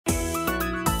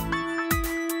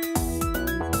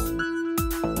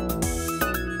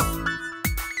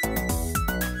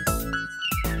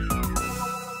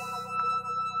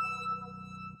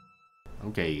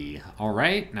Okay, all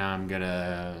right, now I'm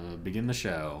gonna begin the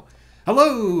show.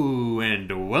 Hello,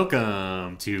 and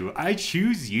welcome to I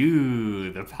Choose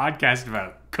You, the podcast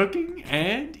about cooking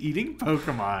and eating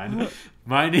Pokemon.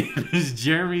 My name is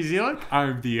Jeremy Zielek,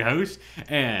 I'm the host,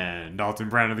 and Dalton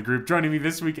Brown of the group. Joining me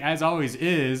this week, as always,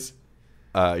 is...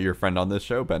 your friend on this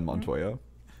show, Ben Montoya.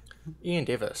 Ian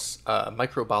Davis,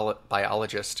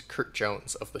 microbiologist Kurt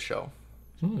Jones of the show.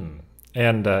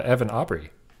 And Evan Aubrey.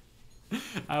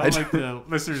 I would like the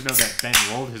listeners know that Ben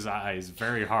rolled his eyes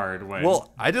very hard when...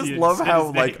 Well, I just love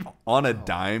how, like, on a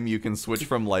dime, you can switch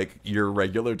from, like, your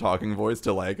regular talking voice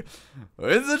to, like,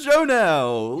 it's a show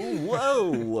now!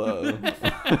 Whoa!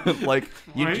 Like,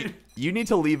 you need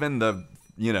to leave in the,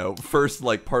 first,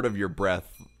 like, part of your breath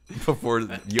before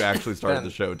you actually start the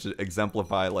show to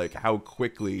exemplify, like, how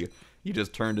quickly... You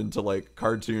just turned into like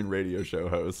cartoon radio show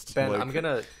host. Ben, like, I'm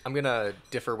gonna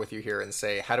differ with you here and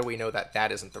say, how do we know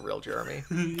that isn't the real Jeremy?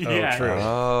 Yeah, true.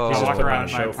 I walk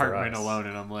around my apartment alone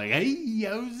and I'm like, hey,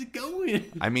 how's it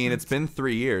going? I mean, it's been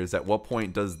 3 years. At what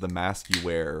point does the mask you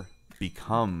wear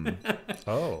become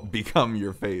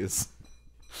your face?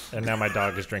 And now my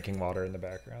dog is drinking water in the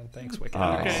background. Thanks, Wicked.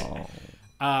 Okay.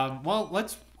 Well,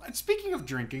 speaking of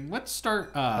drinking, let's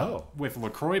start with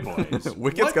LaCroix Boys.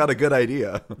 Wicked's got a good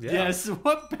idea. Yeah. Yes.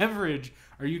 What beverage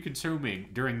are you consuming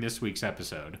during this week's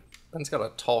episode? Ben's got a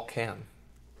tall can.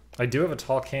 I do have a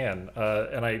tall can,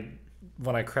 and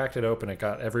when I cracked it open, it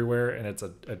got everywhere, and it's a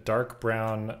dark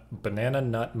brown banana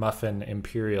nut muffin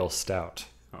imperial stout.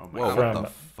 Oh my Whoa, God. what the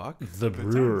fuck? The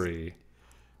brewery.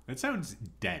 That sounds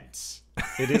dense.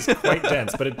 It is quite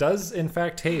dense, but it does in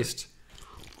fact taste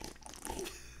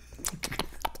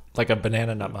like a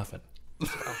banana nut muffin.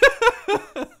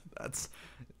 That's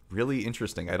really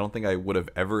interesting. I don't think I would have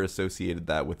ever associated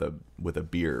that with a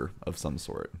beer of some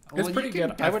sort. It's pretty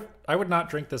good. I would not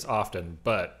drink this often,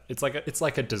 but it's like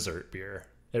a dessert beer.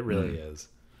 It really is.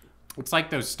 It's like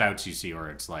those stouts you see where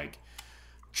it's like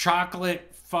chocolate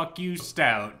fuck you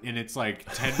stout and it's like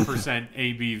 10%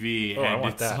 ABV and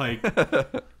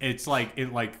it's like it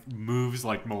moves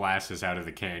like molasses out of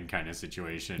the can kind of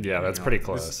situation. Yeah, that's pretty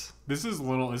close. This is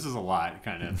a lot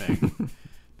kind of thing.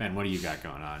 Ben, what do you got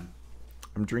going on?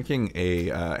 I'm drinking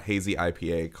a hazy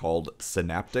IPA called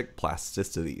Synaptic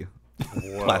Plasticity.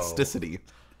 Plasticity.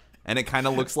 And it kind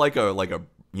of looks like a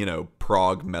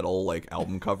prog metal like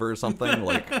album cover or something.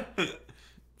 Like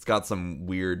it's got some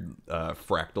weird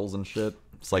fractals and shit,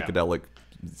 psychedelic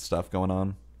stuff going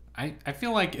on. I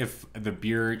feel like if the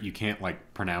beer you can't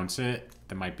like pronounce it,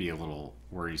 that might be a little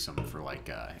worrisome for like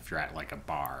if you're at like a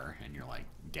bar and you're like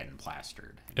getting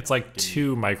plastered. It's like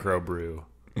two microbrew.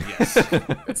 Yes.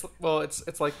 It's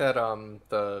like that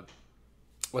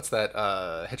what's that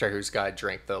Hitchhiker's Guide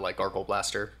drink, the like Gargle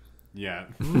Blaster. Yeah.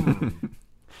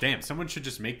 Damn, someone should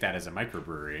just make that as a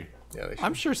microbrewery. Yeah, they should.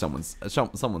 I'm sure someone's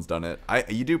done it.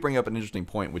 You do bring up an interesting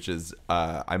point, which is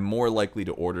I'm more likely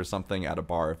to order something at a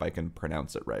bar if I can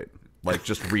pronounce it right, like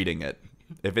just reading it.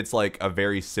 If it's like a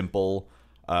very simple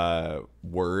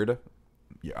word,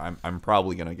 yeah, I'm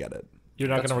probably gonna get it. You're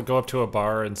not going to go up to a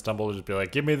bar and stumble and just be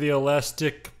like, give me the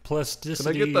elastic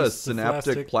plasticity. Can I get the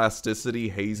Synaptic Plasticity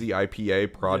Hazy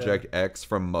IPA Project X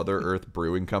from Mother Earth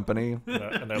Brewing Company?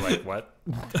 And they're like, what?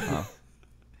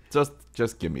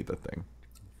 Just give me the thing.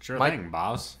 Sure thing,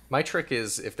 boss. My trick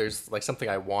is if there's like something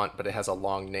I want, but it has a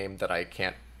long name that I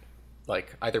can't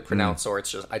like either pronounce or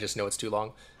I just know it's too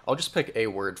long, I'll just pick a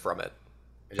word from it.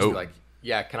 And just be like,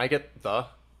 yeah, can I get the...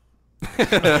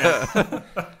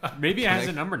 Maybe it has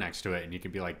a number next to it, and you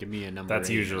could be like, "Give me a number."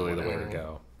 That's usually the way to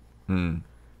go.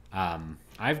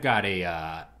 I've got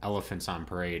a Elephants on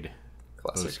Parade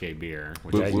classic beer,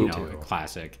 which is a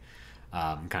classic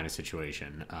kind of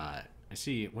situation. I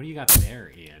see. What do you got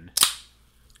there, Ian?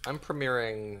 I'm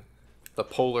premiering the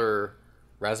Polar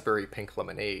Raspberry Pink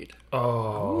Lemonade.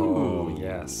 Oh,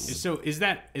 yes. So is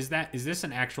this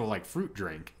an actual like fruit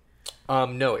drink?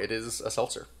 No, it is a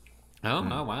seltzer. Oh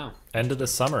wow! End of the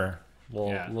summer,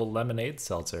 little lemonade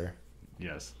seltzer.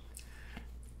 Yes.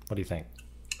 What do you think?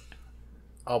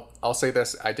 I'll say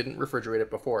this: I didn't refrigerate it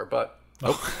before, but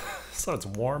so it's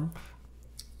warm.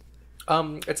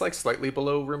 It's like slightly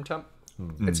below room temp.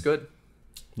 It's good.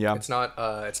 Yeah, it's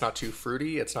not too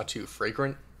fruity. It's not too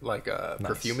fragrant, like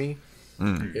perfumey.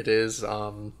 It is. Good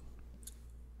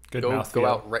mouthfeel. Go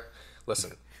out.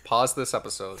 Listen. Pause this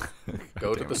episode.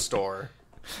 Go to the store.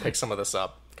 Pick some of this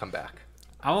up. Come back.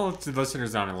 I will let the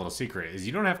listeners down a little secret: is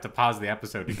you don't have to pause the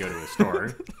episode to go to a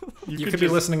store. You could be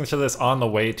listening to this on the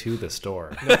way to the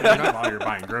store. No, but not while you're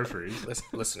buying groceries.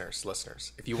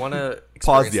 Listeners, if you want to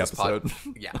pause the episode, if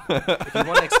you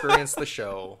want to experience the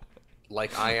show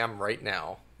like I am right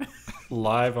now,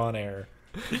 live on air,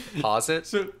 Pause it.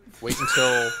 So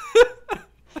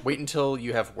Wait until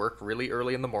you have work really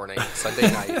early in the morning,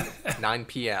 Sunday night, 9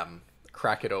 p.m.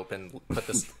 Crack it open. Put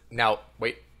this now.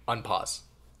 Wait. Unpause.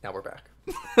 Now we're back.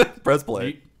 Press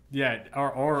play. yeah,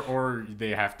 or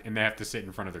they have to sit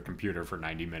in front of their computer for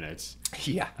 90 minutes.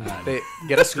 Yeah. They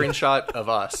get a screenshot of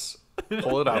us.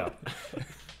 Pull it up.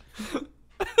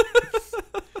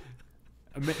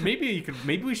 Maybe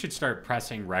we should start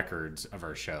pressing records of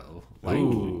our show. Like,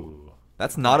 Ooh.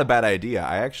 That's not a bad idea.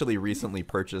 I actually recently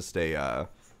purchased a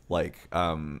like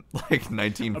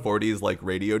 1940s like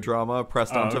radio drama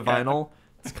pressed onto okay. vinyl.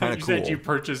 It's kind of you cool. said you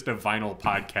purchased a vinyl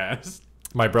podcast.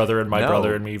 My brother and my No.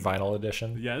 brother and me vinyl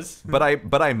edition. Yes. But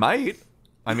I might.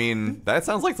 I mean, that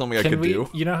sounds like something I could do.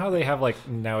 You know how they have like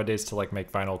nowadays to like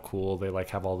make vinyl cool? They like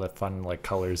have all the fun like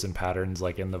colors and patterns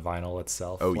like in the vinyl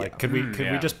itself. Oh, like, yeah. Could we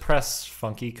yeah. just press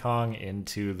Funky Kong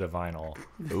into the vinyl?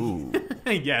 Ooh.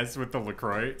 Yes, with the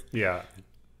LaCroix. Yeah.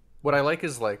 What I like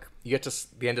is like you get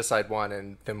to the end of side one,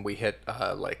 and then we hit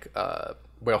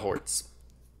whale hordes.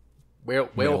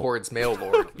 Whale hordes, male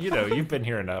lord. You know, you've been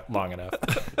here long enough.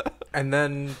 And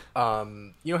then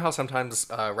you know how sometimes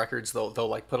records they'll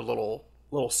like put a little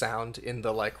sound in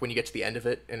the like when you get to the end of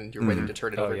it and you're waiting to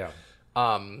turn it Oh over. yeah.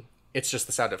 It's just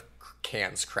the sound of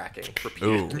cans cracking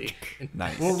repeatedly.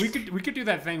 Nice. Well, we could do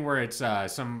that thing where it's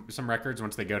some records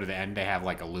once they go to the end they have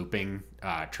like a looping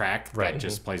track Right. that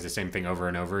just plays the same thing over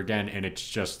and over again, and it's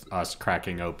just us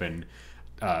cracking open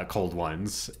cold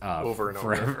ones Over and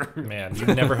over. forever. Man, you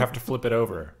never have to flip it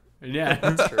over. Yeah.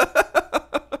 That's true.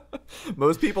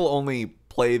 Most people only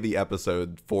play the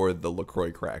episode for the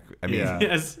LaCroix crack. I mean, Yeah.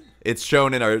 Yes. it's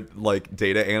shown in our like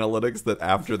data analytics that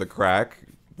after the crack,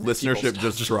 listenership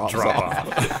just drops off.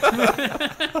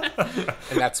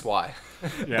 And that's why.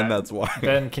 Yeah. And that's why.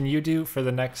 Ben, can you do for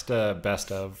the next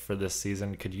best of for this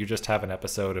season? Could you just have an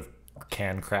episode of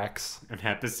can cracks? An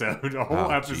episode, a whole Oh,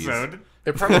 episode.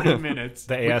 They're probably 30 minutes.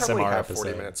 The we probably ASMR have episode.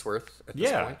 40 minutes worth at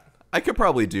this Yeah. point. I could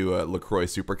probably do a LaCroix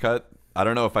supercut. I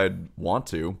don't know if I'd want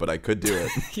to, but I could do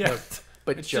it. Yeah.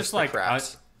 But It's just just the like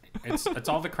cracks. it's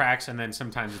all the cracks, and then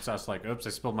sometimes it's us like, oops, I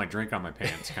spilled my drink on my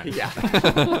pants, kind of.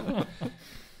 Yeah.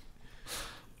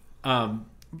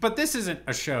 But this isn't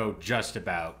a show just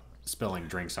about spilling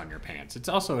drinks on your pants. It's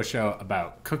also a show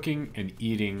about cooking and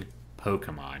eating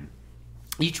Pokemon.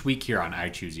 Each week here on I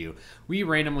Choose You, we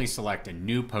randomly select a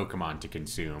new Pokemon to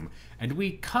consume, and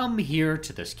we come here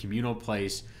to this communal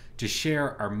place to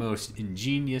share our most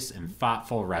ingenious and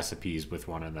thoughtful recipes with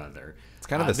one another. It's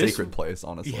kind of a sacred place,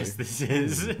 honestly. Yes, this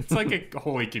is. It's like a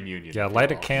holy communion. Yeah,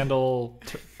 light a candle,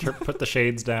 put the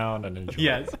shades down, and enjoy.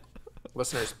 Yes.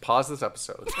 Listeners, pause this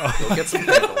episode. Go get some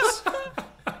candles.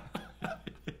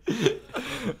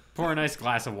 Pour a nice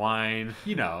glass of wine.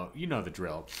 You know the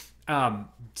drill.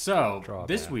 So Draw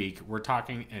this that. week we're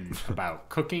talking about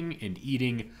cooking and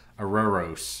eating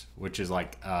Aurorus, which is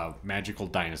like a magical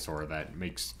dinosaur that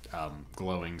makes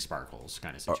glowing sparkles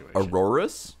kind of situation.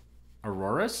 Aurorus?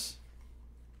 Aurorus?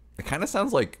 It kind of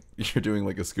sounds like you're doing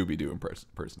like a Scooby-Doo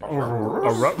impersonation.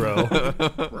 A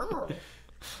rut-row.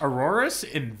 Aurorus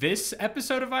in this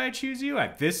episode of I Choose You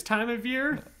at this time of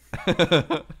year?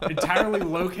 Entirely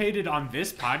located on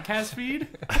this podcast feed?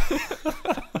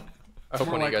 I hope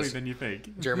More one of you likely guys, than you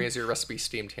think. Jeremy, is your recipe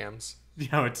steamed hams?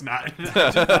 No, it's not. I just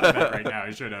thought of that right now.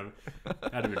 I should have.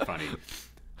 That'd have been funny.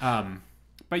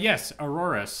 But yes,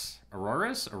 Aurorus,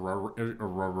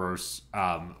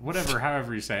 whatever,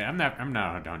 however you say it. I'm not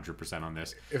 100% on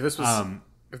this. If this was,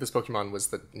 if this Pokemon was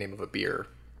the name of a beer,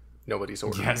 nobody's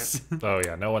ordering Yes. it. Oh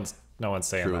yeah, no one's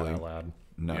saying Truly. that out loud.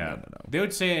 No, Yeah. no. They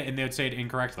would say it, and they would say it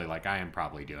incorrectly, like I am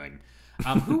probably doing.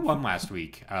 Who won last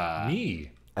week?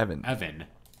 Me. Evan.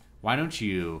 Why don't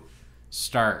you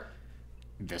start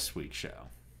this week's show?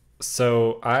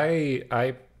 So I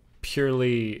had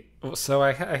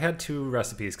two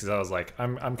recipes because I was like,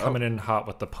 I'm coming in hot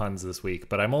with the puns this week,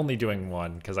 but I'm only doing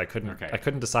one because I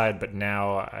couldn't decide. But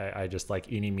now I just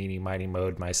like eeny meeny miny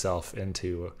mode myself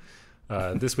into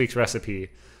this week's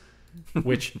recipe,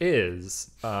 which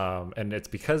is and it's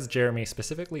because Jeremy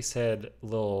specifically said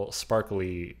little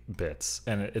sparkly bits,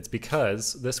 and it's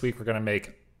because this week we're gonna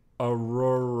make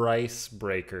Aurorus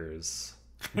breakers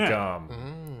gum.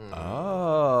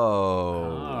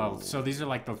 Oh. Oh, so these are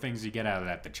like the things you get out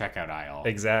of the checkout aisle.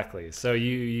 Exactly. So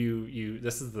you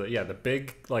this is the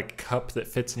big like cup that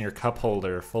fits in your cup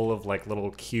holder full of like little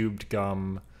cubed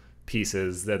gum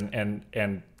pieces,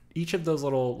 and each of those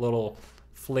little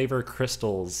flavor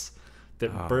crystals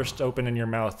that burst open in your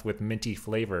mouth with minty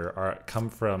flavor come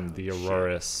from the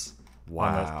Aurorus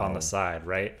on the side,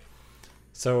 right?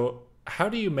 So how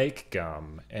do you make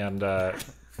gum? And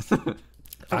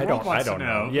I world wants don't to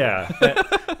know. know. Yeah,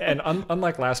 and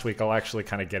unlike last week, I'll actually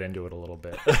kind of get into it a little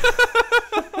bit.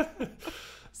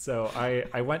 So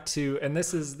I went to, and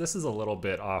this is a little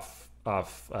bit off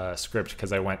script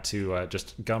because I went to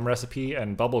just gum recipe,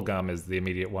 and bubble gum is the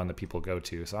immediate one that people go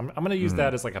to. So I'm going to use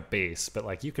that as like a base, but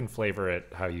like you can flavor it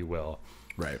how you will.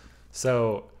 Right.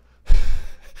 So,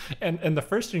 and the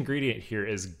first ingredient here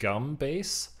is gum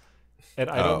base. And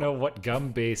I don't know what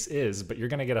gum base is, but you're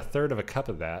going to get a third of a cup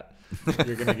of that.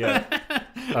 You're going to get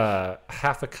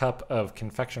half a cup of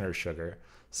confectioner's sugar,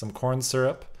 some corn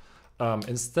syrup.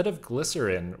 Instead of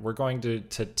glycerin, we're going to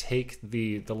take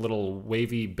the little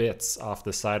wavy bits off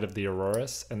the side of the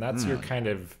Aurorus, and that's your kind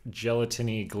of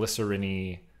gelatiny,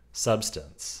 glycerin-y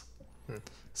substance.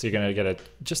 So you're going to get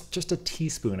just a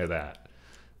teaspoon of that.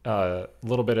 A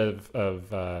little bit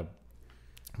of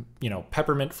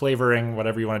peppermint flavoring,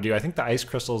 whatever you want to do. I think the ice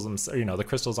crystals, the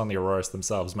crystals on the Aurorus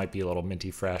themselves might be a little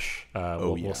minty fresh.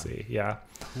 We'll see. Yeah.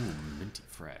 Ooh, minty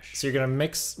fresh. So you're gonna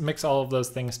mix all of those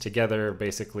things together,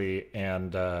 basically,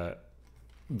 and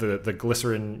the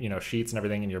glycerin, sheets and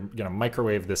everything, and you're gonna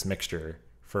microwave this mixture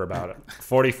for about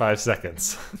 45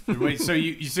 seconds. Wait, so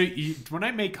you when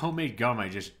I make homemade gum, I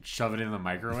just shove it in the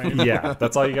microwave? Yeah,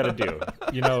 that's all you got to do.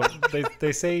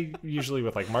 They say usually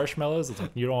with like marshmallows, it's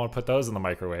like you don't want to put those in the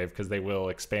microwave because they will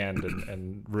expand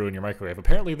and ruin your microwave.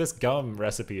 Apparently, this gum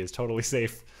recipe is totally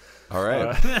safe. All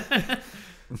right.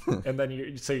 And then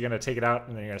you're gonna take it out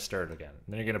and then you're gonna stir it again.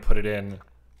 And then you're gonna put it in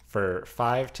for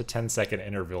 5 to 10 second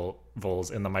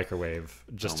intervals in the microwave,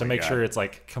 just to make sure it's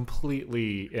like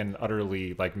completely and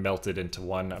utterly like melted into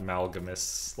one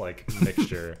amalgamous like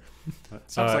mixture. That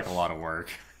sounds like a lot of work.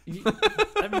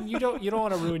 I mean, you don't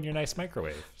want to ruin your nice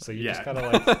microwave, so you just gotta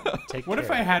like take. What care.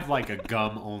 if I had like a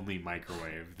gum only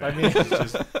microwave? I mean,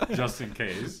 just in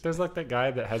case. There's like that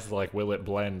guy that has like Will It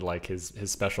Blend, like his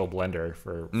special blender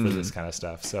for this kind of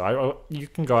stuff. So you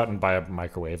can go out and buy a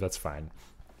microwave. That's fine.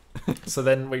 So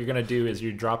then what you're going to do is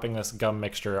you're dropping this gum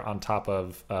mixture on top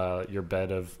of your bed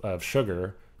of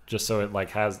sugar, just so it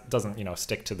like doesn't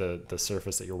stick to the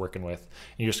surface that you're working with.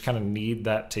 And you just kind of knead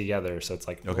that together, so it's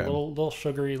like a little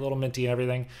sugary, little minty and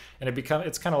everything, and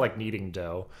it's kind of like kneading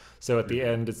dough. So at the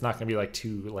end, it's not going to be like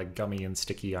too like gummy and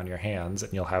sticky on your hands,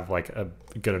 and you'll have like a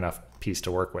good enough piece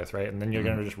to work with, right? And then you're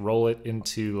going to just roll it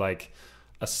into like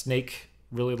a snake,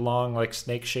 really long like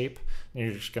snake shape, and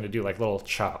you're just going to do like little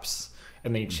chops.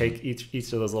 And then you take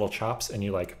each of those little chops and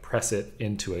you like press it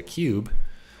into a cube,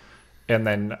 and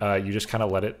then you just kind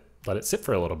of let it sit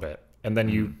for a little bit, and then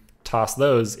you toss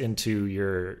those into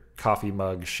your coffee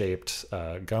mug shaped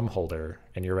gum holder,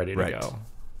 and you're ready to go.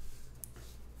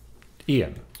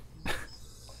 Ian,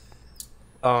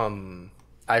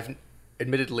 I've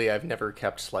never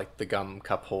kept like the gum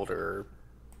cup holder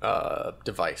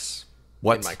device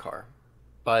in my car,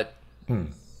 but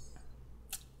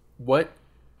what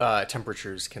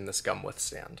temperatures can this gum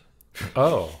withstand?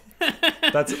 Oh,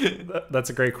 that's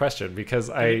a great question, because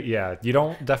you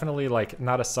don't definitely like,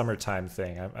 not a summertime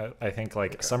thing. I think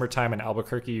like summertime in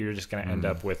Albuquerque, you're just going to end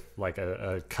up with like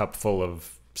a cup full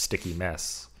of sticky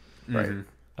mess. Right.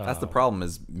 That's the problem,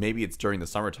 is maybe it's during the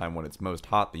summertime when it's most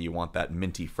hot that you want that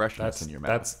minty freshness in your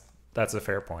mouth. That's a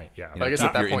fair point. Yeah. I guess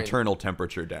at that your point, internal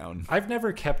temperature down. I've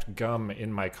never kept gum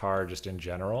in my car just in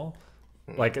general.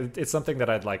 Like it's something that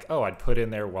I'd put in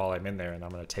there while I'm in there, and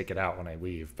I'm going to take it out when I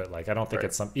leave. But like, I don't think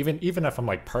it's even if I'm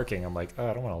like parking, I'm like, oh,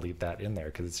 I don't want to leave that in there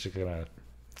because it's just going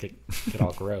to get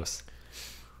all gross.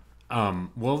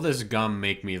 Will this gum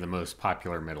make me the most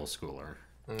popular middle schooler?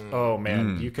 Oh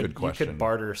man, you could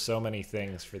barter so many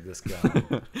things for this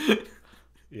gum.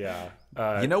 Yeah.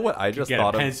 You know what I just get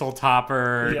thought a pencil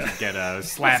topper, Yeah. get a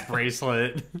slap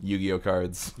bracelet. Yu-Gi-Oh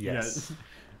cards. Yes.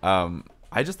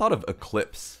 I just thought of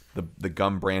Eclipse, the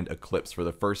gum brand Eclipse, for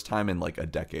the first time in like a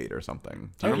decade or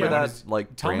something. Do you remember that?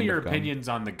 Like, tell me brand your of gum? opinions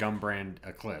on the gum brand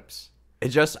Eclipse. It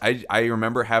just I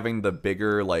remember having the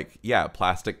bigger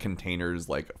plastic containers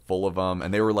like full of them,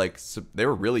 and they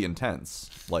were really intense,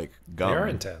 like gum. They are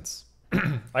intense.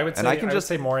 I would say I can just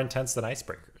say more intense than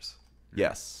icebreakers.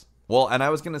 Yes. Well, and I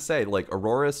was gonna say, like,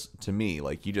 Aurorus, to me,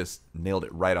 like, you just nailed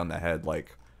it right on the head.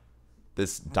 Like,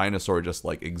 this dinosaur just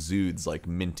like exudes like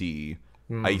minty,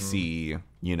 icy,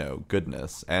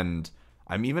 goodness. And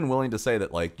I'm even willing to say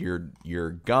that like your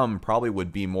gum probably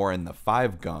would be more in the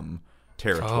 5 gum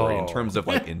territory in terms of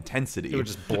like intensity. It would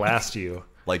just blast you.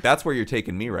 Like, that's where you're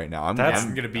taking me right now. I'm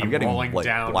going to be rolling like,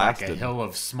 down blasted. like a hill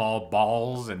of small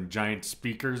balls, and giant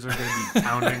speakers are going to be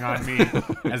pounding on me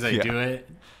as I do it.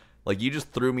 Like, you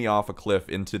just threw me off a cliff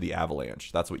into the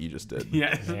avalanche. That's what you just did.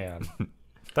 Yeah. Man,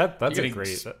 that's a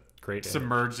great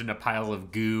submerged in a pile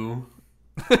of goo.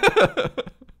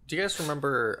 Do you guys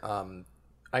remember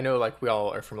I know like we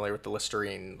all are familiar with the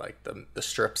Listerine, like the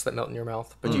strips that melt in your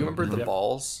mouth. But do you remember the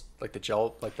balls, like the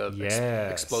gel, like the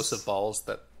explosive balls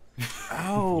that?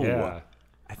 Oh, Yeah.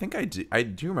 I think I do. I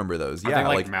do remember those. Are Yeah, they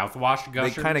like mouthwash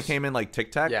gushers? they kind of came in like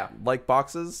Tic Tac like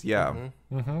boxes. Yeah.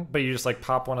 But you just like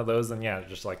pop one of those, and it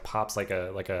just like pops like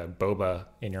a boba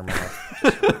in your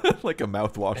mouth. Like a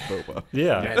mouthwash boba.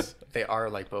 Yeah. Yes, they are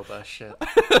like boba shit.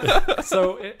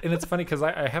 So, and it's funny because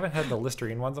I haven't had the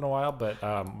Listerine ones in a while, but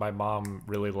my mom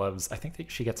really loves. I think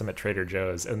she gets them at Trader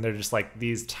Joe's, and they're just like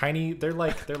these tiny. They're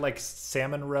like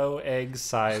salmon roe egg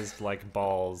sized like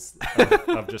balls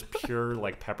of just pure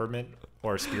like peppermint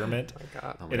or spearmint. Oh my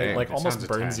God. And it like It almost sounds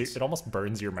burns you. intense. It almost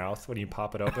burns your mouth when you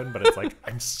pop it open, but it's like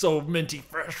I'm so minty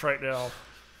fresh right now.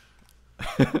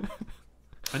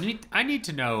 I need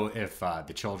to know if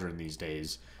the children these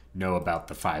days know about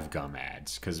the 5-gum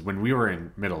ads, because when we were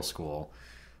in middle school,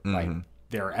 like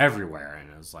they're everywhere, and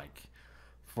it was like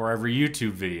for every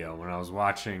YouTube video when I was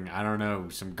watching, I don't know,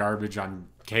 some garbage on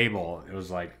cable, it was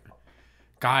like,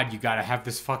 God, you gotta have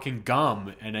this fucking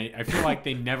gum, and I feel like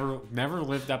they never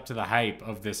lived up to the hype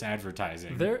of this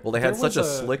advertising. Well, they had such a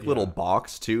slick little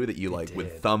box too that you like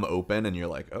with thumb open, and you're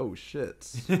like, oh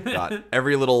shit. Got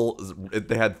every little.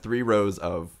 They had 3 rows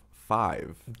of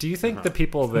 5. Do you think the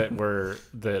people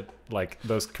that like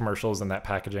those commercials and that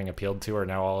packaging appealed to are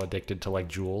now all addicted to like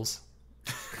Juuls?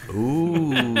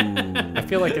 Ooh. I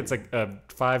feel like it's like a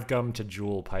 5-gum to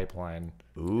Juul pipeline.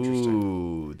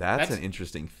 Ooh, that's an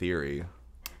interesting theory.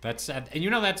 That's and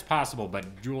that's possible,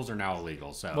 but Juuls are now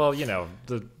illegal. So Well,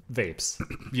 the vapes,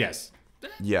 yes,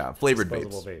 Yeah, flavored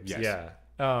disposable vapes. vapes. Yes.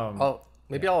 Yeah.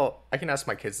 I can ask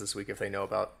my kids this week if they know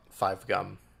about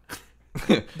 5-gum.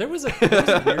 There was a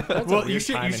weird, well, you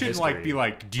should like be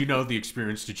like, do you know the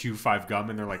experience to chew 5-gum?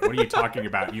 And they're like, what are you talking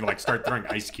about? And you like start throwing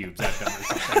ice cubes at them or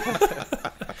something.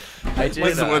 I did.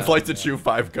 What's it like to chew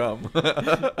 5 gum?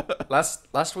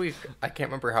 Last week, I can't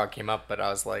remember how it came up, but I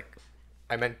was like,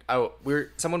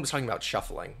 someone was talking about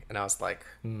shuffling, and I was like,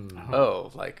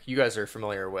 oh, like you guys are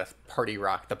familiar with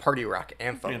the party rock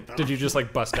anthem. Did you just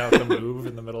like bust out the move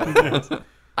in the middle of it?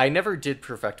 I never did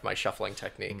perfect my shuffling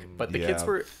technique, but the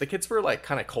kids were like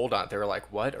kind of cold on it. They were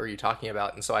like, "What are you talking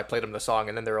about?" And so I played them the song,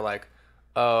 and then they were like,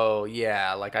 "Oh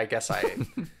yeah, like I guess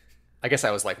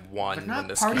I was like 1 They're when not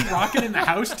this party came out." rocking in the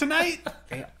house tonight.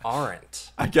 They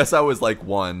aren't. I guess I was like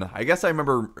 1. I guess I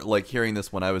remember like hearing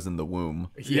this when I was in the womb.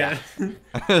 Yeah,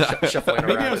 shuffling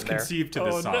Maybe around I was in there. conceived to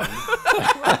this song.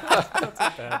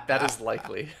 That is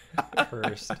likely.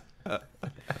 First.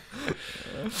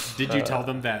 Did you tell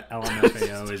them that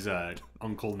LMFAO is a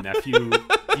uncle-nephew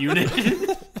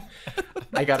unit?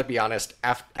 I got to be honest.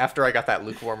 After I got that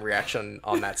lukewarm reaction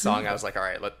on that song, I was like, "All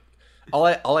right,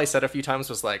 all I said a few times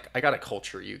was like, I gotta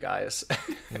culture you guys,"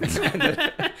 and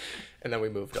then we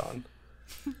moved on.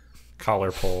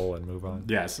 Collar pull and move on.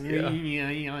 Yes. Yeah.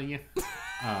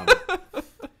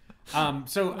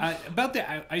 So about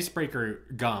the icebreaker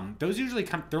gum, those usually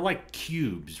they're like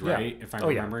cubes, right? Yeah. If I'm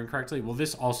remembering correctly. Will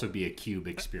this also be a cube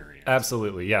experience?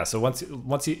 Absolutely, yeah. So once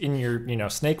you in your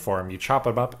snake form, you chop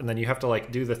them up, and then you have to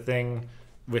like do the thing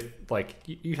with like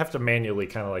you have to manually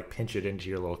kind of like pinch it into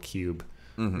your little cube.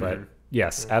 But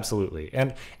yes, absolutely.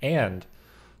 And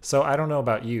so I don't know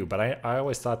about you, but I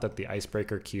always thought that the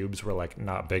icebreaker cubes were like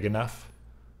not big enough.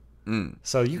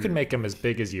 So you can make them as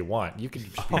big as you want. You could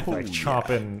just be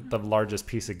chomping the largest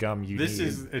piece of gum you need. This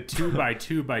is a 2 by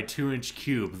 2 by 2 inch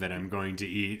cube that I'm going to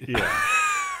eat. Yeah.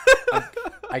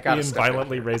 I gotta Ian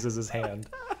violently raises his hand.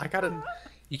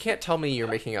 You can't tell me you're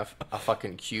making a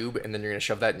fucking cube and then you're gonna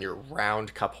shove that in your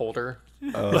round cup holder.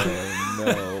 Oh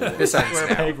no. This ends Square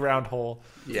now. peg round hole.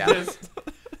 Yeah.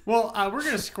 Well, we're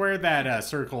going to square that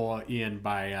circle, Ian,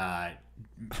 by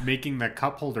making the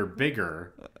cup holder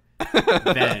bigger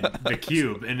than the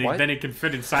cube, and then it can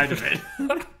fit inside of it.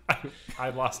 I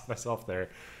lost myself there.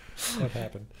 What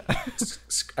happened?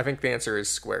 I think the answer is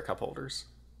square cup holders.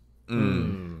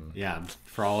 Yeah,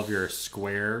 for all of your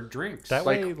square drinks. That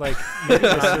way, like maybe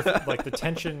like the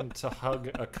tension to hug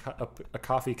a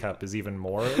coffee cup is even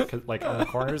more, like on the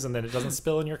corners, and then it doesn't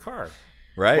spill in your car.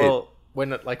 Right. Well,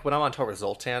 when I'm on tour with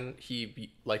Zoltan,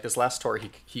 he like this last tour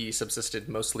he subsisted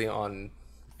mostly on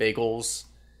bagels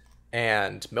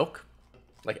and milk.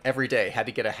 Like every day had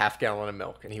to get a half gallon of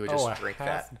milk, and he would just drink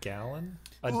that. Gallon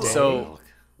a day.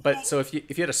 So if you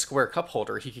had a square cup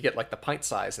holder, he could get like the pint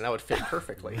size, and that would fit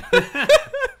perfectly.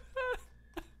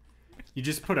 You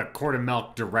just put a quart of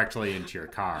milk directly into your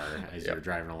car as you're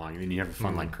driving along, and then you have a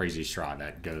fun like crazy straw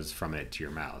that goes from it to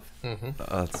your mouth.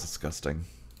 That's disgusting.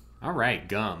 All right,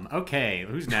 gum. Okay,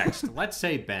 who's next? Let's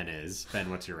say Ben is.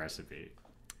 Ben, what's your recipe?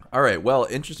 All right. Well,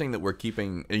 interesting that we're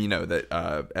keeping,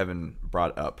 that Evan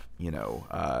brought up,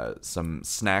 some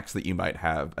snacks that you might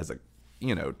have as a,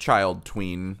 child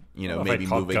tween, maybe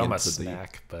moving gum into a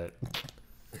snack, but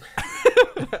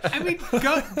I mean,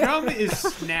 gum is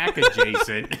snack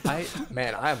adjacent. I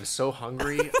am so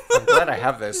hungry. I'm glad I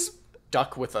have this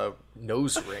duck with a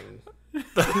nose ring.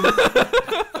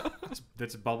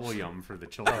 That's bubble yum for the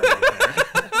children right there.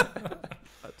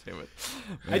 God damn it.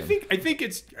 I think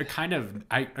it's a kind of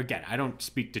I don't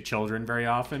speak to children very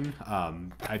often.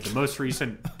 The most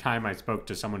recent time I spoke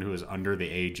to someone who was under the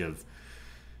age of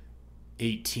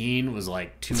 18 was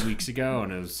like 2 weeks ago,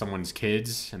 and it was someone's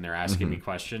kids, and they're asking me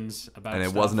questions about And it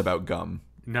stuff. wasn't about gum.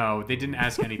 No, they didn't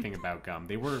ask anything about gum.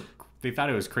 They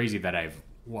thought it was crazy that I've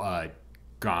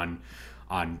gone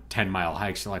on 10-mile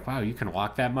hikes. They're like, wow, you can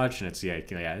walk that much? And it's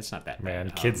it's not that man,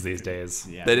 bad. kids these days.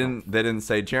 Yeah, They didn't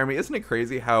say, Jeremy, isn't it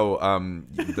crazy how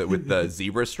with the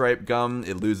zebra stripe gum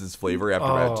it loses flavor after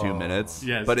about 2 minutes?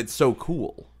 Yes. But it's so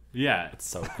cool. Yeah, It's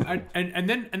so cool. and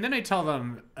then I tell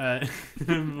them, then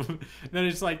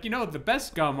it's like, the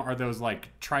best gum are those like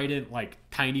Trident, like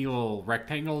tiny little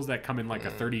rectangles that come in like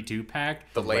a 32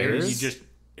 pack. The layers? You just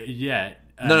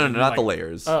No, and not like, the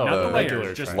layers. Oh, not the regular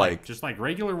layers, just Trident. like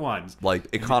regular ones. Like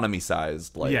economy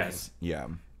sized. Like, Yes. Yeah.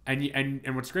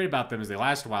 And what's great about them is they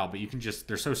last a while, but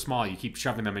they're so small you keep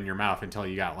shoving them in your mouth until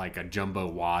you got like a jumbo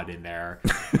wad in there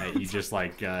that you just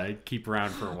like keep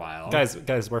around for a while.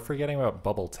 Guys, we're forgetting about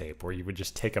bubble tape, where you would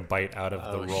just take a bite out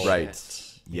of the roll. Right.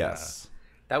 Shit. Yes.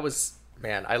 That was,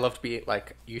 man, I loved being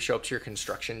like, you show up to your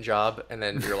construction job and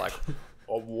then you're like,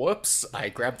 oh, whoops, I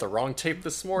grabbed the wrong tape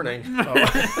this morning.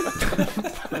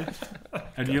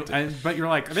 But you're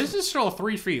like, this is still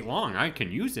 3 feet long. I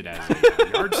can use it as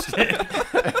a yardstick.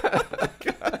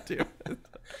 God damn it.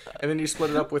 And then you split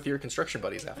it up with your construction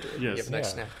buddies after it. Yes. You have a nice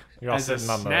Yeah. snack. You're all As a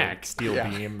sitting on snack. the steel Yeah.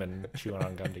 beam and chewing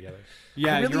on gum together.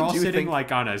 Yeah, really you're all do sitting think-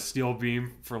 like on a steel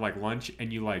beam for like lunch,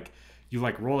 and you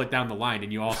roll it down the line,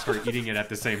 and you all start eating it at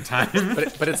the same time.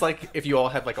 But it's like if you all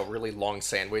had like a really long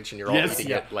sandwich and you're all Yes.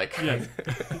 eating Yeah. it like Yes.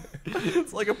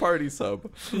 It's like a party sub.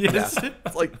 Yes.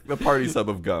 It's like the party sub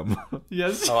of gum.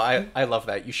 Yes. Oh, I love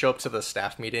that. You show up to the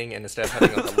staff meeting and instead of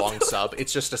having like a long sub,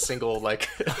 it's just a single like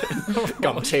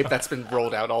gum tape that's been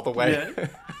rolled out all the way. Yeah.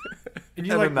 And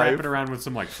you And a like wrap knife. it around with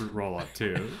some like fruit roll up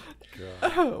too.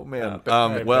 Oh, man. All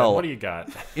right, Ben, well, what do you got?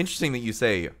 interesting that you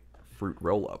say fruit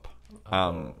roll up.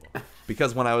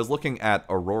 Because when I was looking at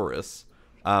Aurorus,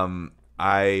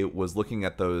 I was looking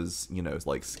at those,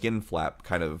 like skin flap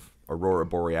kind of Aurora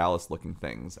Borealis looking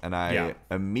things, and I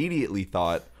immediately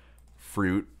thought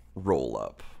fruit roll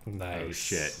up. Nice. Oh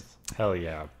shit. Hell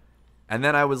yeah. And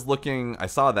then I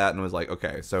saw that and was like,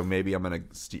 okay, so maybe I'm going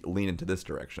to lean into this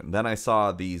direction. Then I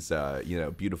saw these,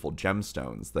 beautiful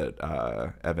gemstones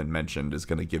that Evan mentioned is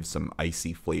going to give some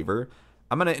icy flavor.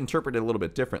 I'm going to interpret it a little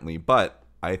bit differently, but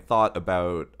I thought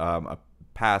about a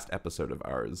past episode of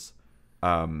ours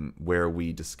where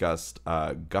we discussed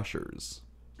Gushers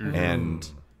and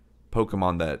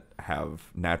Pokemon that have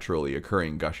naturally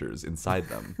occurring gushers inside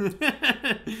them.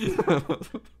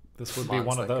 This would be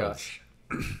one of those. Gush.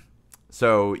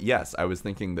 So, yes, I was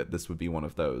thinking that this would be one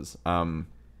of those. I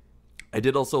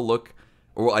did also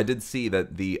I did see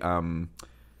that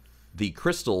the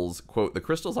crystals, quote, the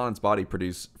crystals on its body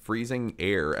produce freezing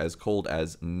air as cold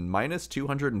as minus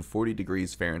 240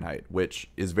 degrees Fahrenheit, which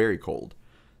is very cold.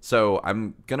 So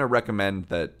I'm going to recommend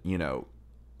that,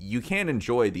 you can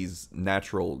enjoy these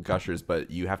natural gushers,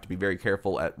 but you have to be very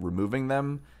careful at removing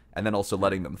them and then also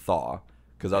letting them thaw,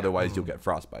 because otherwise you'll get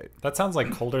frostbite. That sounds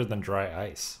like colder than dry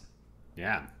ice.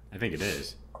 Yeah, I think it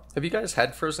is. Have you guys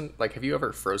had have you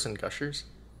ever frozen gushers?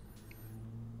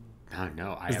 Oh,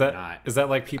 no, I Is have that not. is that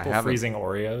like people haven't. freezing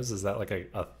Oreos? Is that like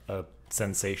a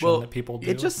sensation Well, that people do?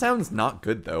 It just sounds not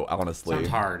good, though, honestly. Sounds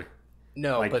hard.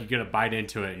 No, Like but you get a bite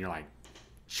into it, and you're like,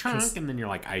 chunk, and then you're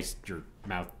like, your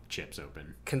mouth chips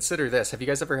open. consider this. Have you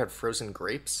guys ever had frozen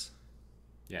grapes?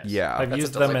 Yes. Yeah. I've That's a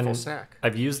used them in delightful snack.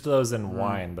 I've used those in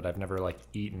wine, but I've never like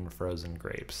eaten frozen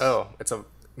grapes. Oh, it's in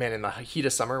the heat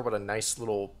of summer, what a nice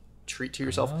little treat to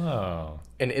yourself. Oh.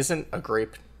 And isn't a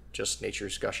grape just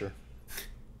nature's gusher?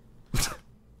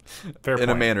 Fair In a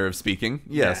point. manner of speaking,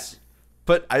 yes.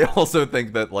 But I also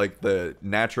think that like the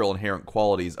natural inherent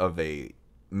qualities of a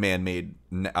man-made,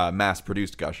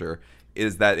 mass-produced gusher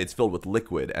is that it's filled with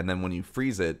liquid, and then when you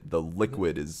freeze it, the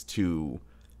liquid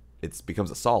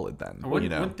becomes a solid. Then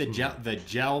Wouldn't the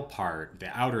gel part, the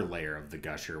outer layer of the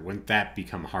gusher, wouldn't that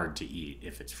become hard to eat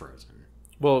if it's frozen?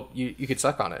 Well, you could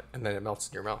suck on it and then it melts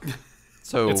in your mouth.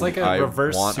 So It's like a I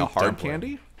reverse want a soup hard dumpling.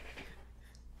 candy.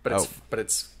 But Oh.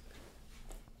 it's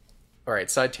All right,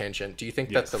 side tangent. Do you think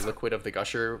that the liquid of the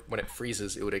gusher, when it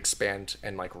freezes, it would expand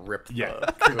and like rip the...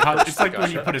 It's like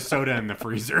when you put a soda in the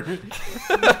freezer.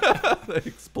 They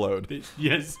explode.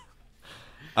 Yes.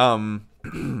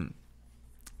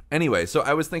 Anyway, so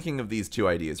I was thinking of these two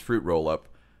ideas, fruit roll-up,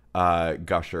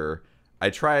 gusher.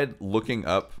 I tried looking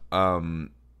up,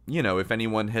 if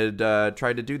anyone had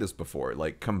tried to do this before,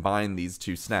 like combine these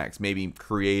two snacks, maybe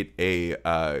create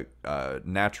a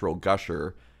natural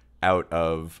gusher out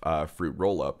of fruit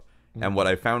roll-up. And what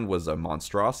I found was a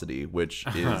monstrosity, which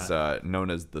is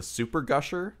known as the super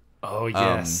gusher. Oh,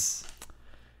 yes.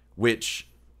 Which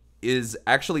is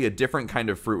actually a different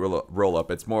kind of fruit roll-up.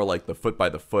 It's more like the foot by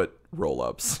the foot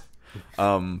roll-ups.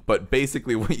 But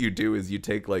basically what you do is you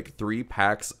take like 3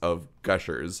 packs of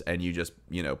gushers and you just,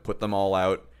 put them all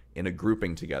out in a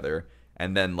grouping together.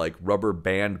 And then like rubber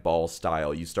band ball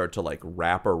style, you start to like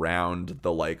wrap around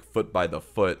the like foot by the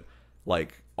foot,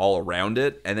 like all around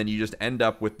it. And then you just end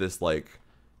up with this like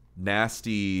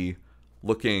nasty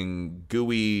looking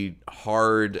gooey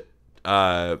hard,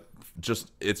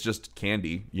 it's just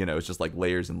candy, it's just like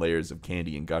layers and layers of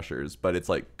candy and gushers, but it's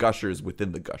like gushers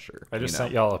within the gusher. I just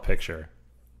sent y'all a picture.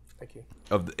 Thank you.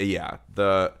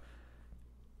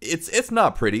 It's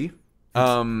not pretty.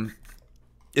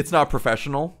 It's not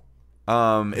professional.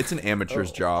 It's an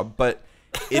amateur's job, but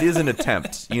it is an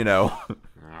attempt,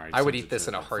 Right, I would eat this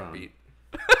in a heartbeat.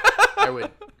 I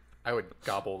would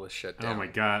gobble this shit down. Oh my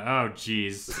god. Oh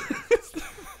jeez.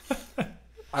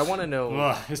 I want to know.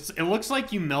 Ugh, it looks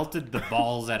like you melted the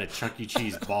balls at a Chuck E.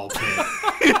 Cheese ball pit.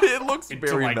 It looks into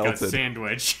very like melted. a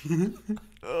sandwich.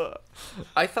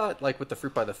 I thought like with the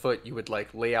fruit by the foot, you would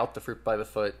like lay out the fruit by the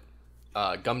foot,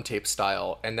 gum tape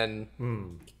style, and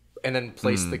then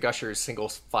place the gushers single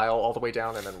file all the way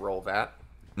down, and then roll that.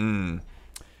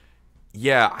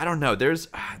 Yeah, I don't know. There's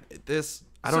this.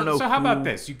 I don't know. So how about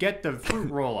this? You get the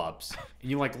fruit roll-ups and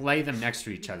you like lay them next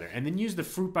to each other, and then use the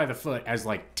fruit by the foot as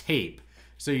like tape,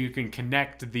 so you can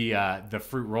connect the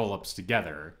fruit roll-ups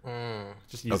together.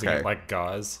 Just using it like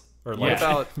gauze or What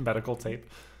about medical tape.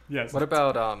 Yes. What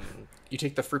about you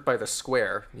take the fruit by the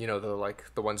square? The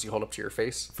ones you hold up to your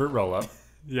face. Fruit roll-up.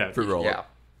 Yeah. Fruit roll-up.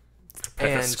 Yeah.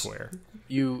 And square.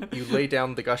 You lay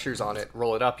down the gushers on it,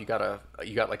 roll it up. You got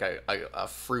like a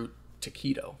fruit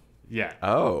taquito. Yeah.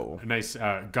 Oh. A nice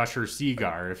gusher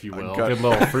cigar, if you will. Good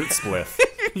little fruit spliff.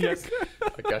 Yes.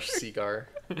 A gush cigar.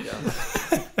 Yeah.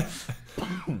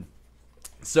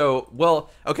 So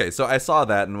I saw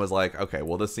that and was like, okay,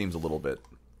 well, this seems a little bit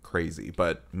crazy,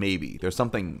 but maybe there's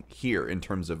something here in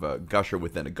terms of a gusher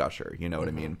within a gusher. You know what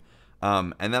I mean?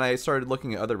 And then I started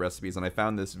looking at other recipes, and I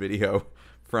found this video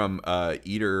from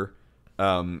Eater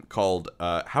called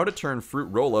How to Turn Fruit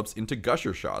Roll-Ups into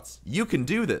Gusher Shots. You can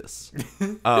do this.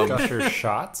 Gusher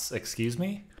shots? Excuse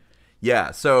me? Yeah,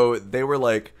 so they were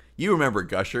like, you remember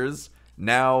gushers.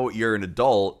 Now you're an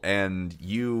adult, and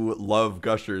you love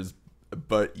gushers,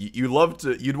 but you'd want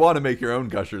to make your own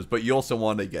gushers, but you also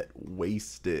want to get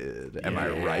wasted. Am I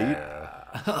right?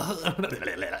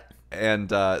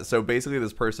 And so basically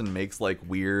this person makes like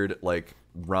weird like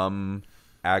rum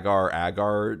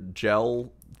agar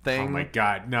gel thing. Oh my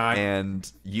god, no.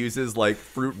 And uses like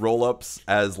fruit roll-ups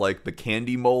as like the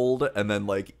candy mold, and then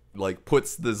like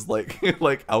puts this like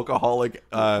like alcoholic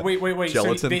wait.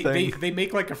 gelatin So thing. they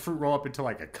make like a fruit roll-up into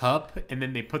like a cup, and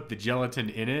then they put the gelatin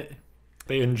in it.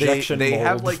 They injection they mold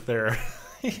have like their...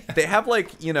 They have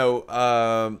like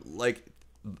like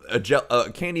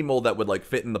a candy mold that would like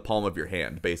fit in the palm of your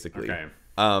hand, basically. Okay.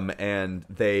 And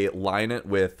they line it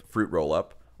with fruit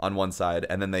roll-up on one side,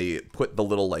 and then they put the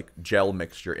little like gel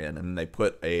mixture in, and then they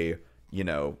put a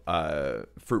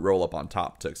fruit roll-up on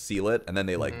top to seal it, and then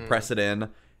they like press it in,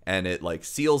 and it like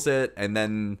seals it, and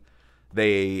then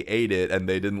they ate it, and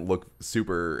they didn't look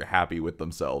super happy with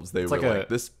themselves. They were like,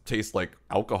 this tastes like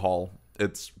alcohol.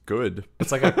 It's good.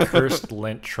 It's like a cursed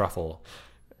lint truffle.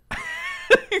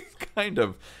 Kind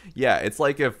of. Yeah, it's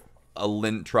like if a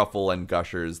lint truffle and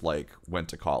gushers like went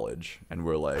to college and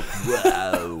were like,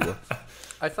 whoa.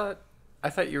 I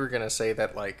thought you were gonna say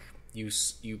that like you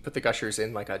put the gushers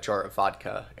in like a jar of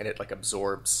vodka and it like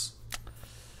absorbs.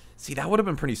 See, that would have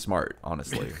been pretty smart,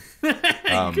 honestly.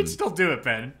 You could still do it,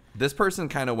 Ben. This person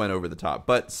kind of went over the top.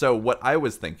 But so what I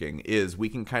was thinking is we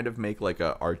can kind of make like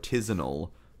a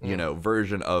artisanal,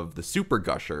 version of the super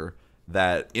gusher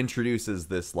that introduces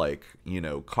this like,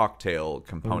 cocktail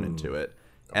component to it.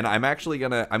 And I'm actually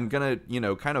gonna,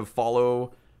 kind of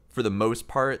follow for the most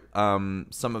part,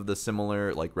 some of the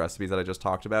similar like recipes that I just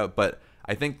talked about. But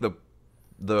I think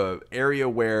the area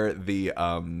where the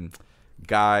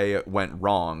guy went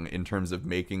wrong in terms of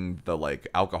making the like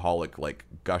alcoholic like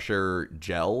gusher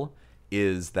gel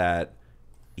is that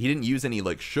he didn't use any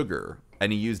like sugar,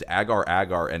 and he used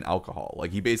agar and alcohol.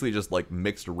 Like he basically just like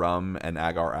mixed rum and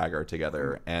agar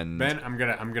together. And Ben, I'm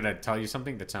gonna tell you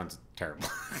something that sounds terrible.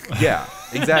 Yeah,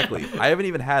 exactly. I haven't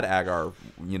even had agar,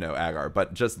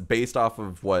 but just based off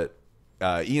of what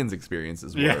Ian's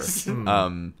experiences were, yes.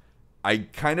 I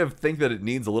kind of think that it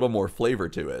needs a little more flavor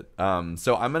to it.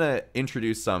 So I'm gonna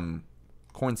introduce some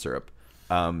corn syrup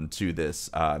to this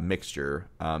mixture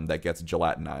that gets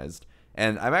gelatinized.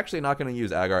 And I'm actually not going to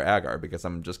use agar because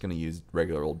I'm just going to use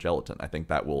regular old gelatin. I think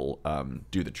that will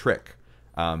do the trick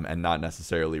and not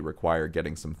necessarily require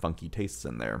getting some funky tastes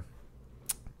in there.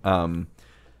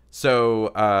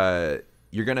 So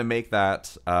you're going to make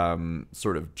that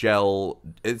sort of gel.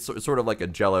 It's sort of like a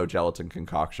Jell-O gelatin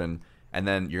concoction. And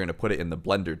then you're going to put it in the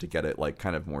blender to get it like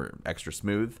kind of more extra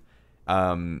smooth.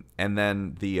 And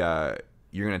then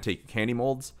you're going to take candy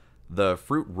molds. The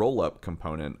fruit roll-up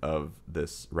component of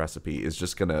this recipe is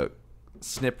just going to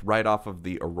snip right off of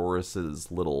the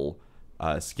Aurorus's little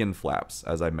skin flaps,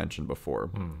 as I mentioned before.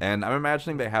 And I'm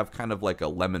imagining they have kind of like a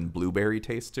lemon blueberry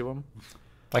taste to them.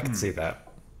 I can see that.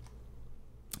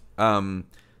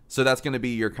 So that's going to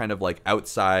be your kind of like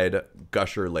outside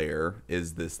gusher layer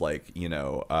is this like,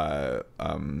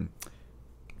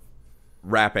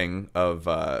 wrapping of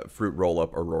fruit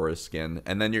roll-up Aurorus skin,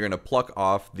 and then you're going to pluck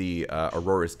off the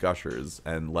Aurorus Gushers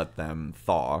and let them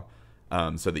thaw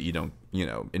so that you don't,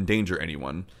 endanger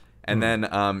anyone. And then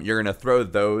you're going to throw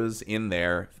those in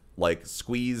there, like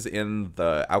squeeze in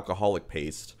the alcoholic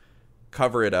paste,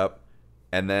 cover it up,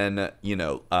 and then,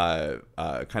 kind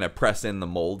of press in the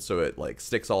mold so it like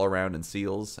sticks all around and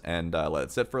seals, and let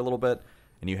it sit for a little bit.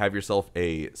 And you have yourself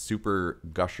a super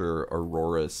gusher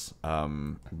Aurorus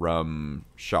rum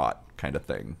shot kind of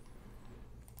thing.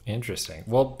 Interesting.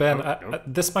 Well, Ben,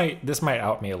 this might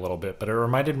out me a little bit, but it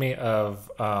reminded me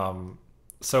of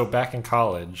so back in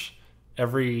college,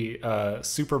 every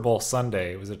Super Bowl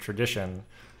Sunday was a tradition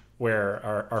where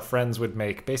our friends would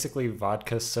make basically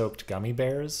vodka-soaked gummy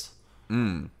bears.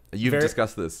 You've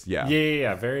discussed this, yeah.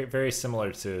 Yeah. Very, very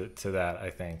similar to that, I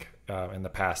think. In the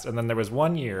past. And then there was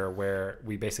one year where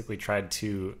we basically tried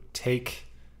to take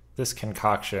this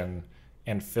concoction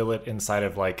and fill it inside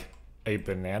of like a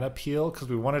banana peel because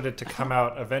we wanted it to come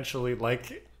out eventually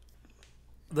like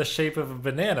the shape of a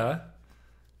banana.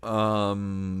 We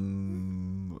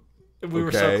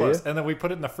were so close. And then we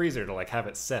put it in the freezer to like have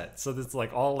it set. So it's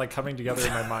like all like coming together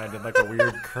in my mind in like a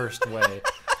weird cursed way.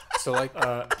 So like,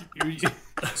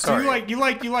 so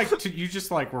you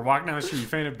just like we're walking down the street, you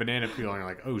find a banana peel, and you're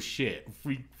like, oh shit, if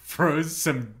we froze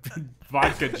some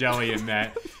vodka jelly in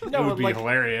that, it would be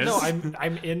hilarious. No,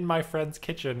 I'm in my friend's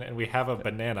kitchen and we have a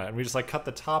banana and we just like cut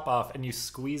the top off and you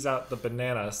squeeze out the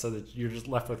banana so that you're just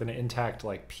left with an intact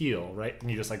like peel, right?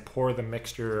 And you just like pour the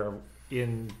mixture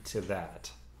into that.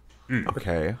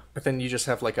 Okay. But then you just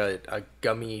have like a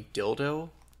gummy dildo.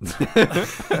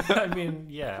 I mean,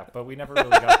 yeah, but we never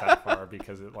really got that far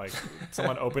because it like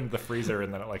someone opened the freezer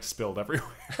and then it like spilled everywhere.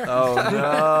 Oh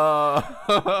no!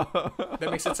 That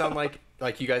makes it sound like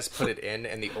you guys put it in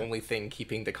and the only thing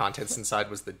keeping the contents inside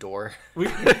was the door. We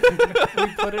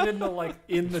put it in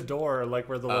the door, like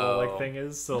where the little like thing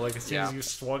is. So like as soon as you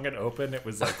swung it open, it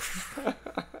was like.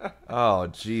 Oh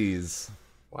jeez!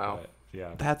 Wow. But,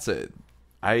 yeah, that's it.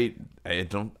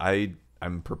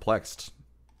 I'm perplexed.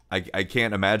 I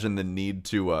can't imagine the need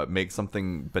to make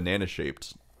something banana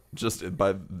shaped just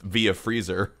via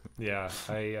freezer. Yeah,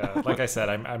 like I said,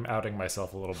 I'm outing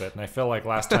myself a little bit, and I feel like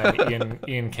last time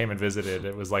Ian came and visited,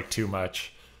 it was like too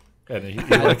much, and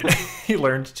he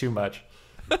learned too much.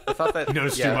 The thought that he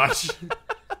knows too much.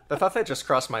 The thought that just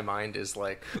crossed my mind is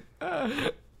like,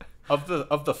 of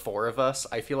the four of us,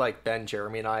 I feel like Ben,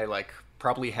 Jeremy, and I like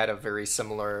probably had a very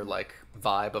similar like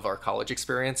vibe of our college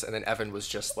experience, and then Evan was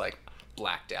just like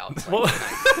blacked out.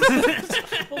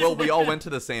 Well, we all went to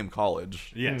the same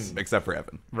college. Yes. Except for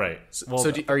Evan. Right.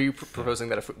 So are you proposing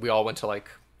that if we all went to like,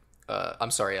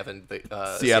 I'm sorry, Evan,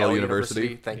 the Seattle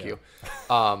University. Thank you.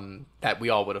 That we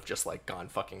all would have just like gone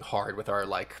fucking hard with our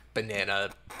like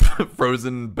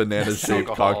frozen banana shaped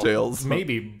cocktails.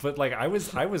 Maybe, but like I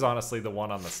was honestly the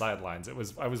one on the sidelines.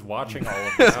 I was watching all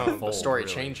of this unfold. The story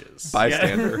really. Changes.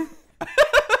 Bystander.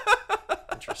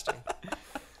 Interesting.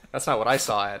 That's not what I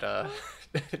saw at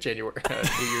January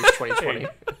New Year's 2020. Hey,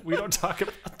 we don't talk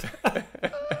about that.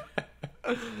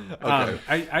 Okay.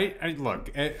 I look.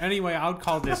 Anyway, I would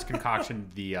call this concoction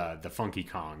the Funky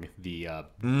Kong, the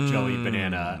jelly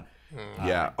banana.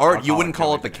 Yeah, or you wouldn't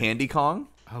call it the Candy Kong?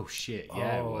 Oh shit!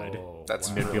 Yeah, I would. That's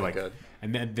And they'd really be like, good.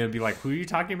 And then they'd be like, "Who are you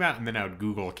talking about?" And then I would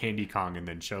Google Candy Kong and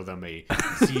then show them a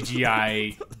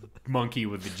CGI monkey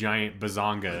with the giant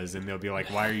bazongas, and they'll be like,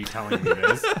 "Why are you telling me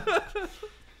this?"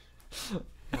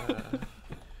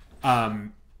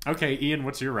 Okay, Ian,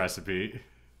 what's your recipe?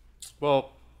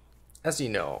 Well, as you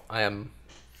know, I am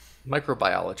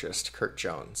microbiologist Kurt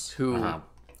Jones, who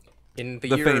in the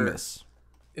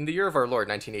year of our Lord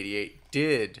 1988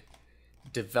 did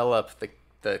develop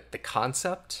the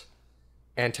concept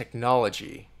and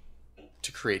technology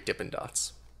to create Dippin'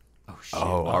 Dots. Oh shit!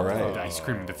 Oh, all right. Ice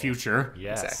cream of the future.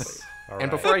 Yes. Exactly. All And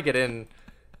right. before I get in,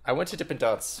 I went to Dippin'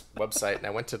 Dots website and I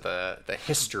went to the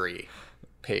history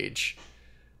page,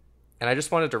 and I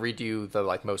just wanted to read you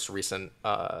the most recent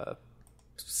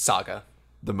saga.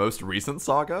 The most recent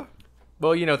saga?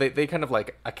 Well, you know, they kind of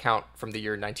account from the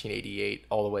year 1988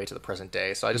 all the way to the present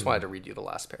day, so I just wanted to read you the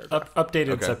last paragraph. Updated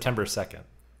Okay. September 2nd.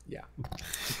 Yeah.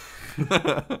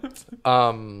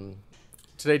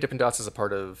 Today, Dippin' Dots is a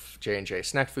part of J&J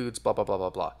Snack Foods, blah, blah, blah, blah,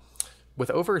 blah.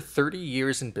 With over 30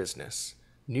 years in business,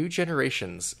 new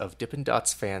generations of Dippin'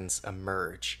 Dots fans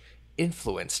emerge,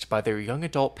 influenced by their young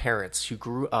adult parents who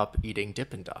grew up eating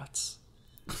Dippin' Dots.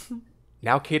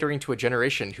 Now catering to a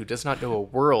generation who does not know a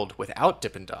world without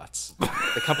Dippin' Dots,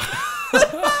 the company...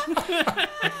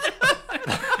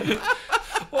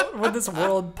 What would this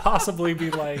world possibly be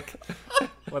like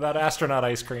without astronaut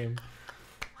ice cream?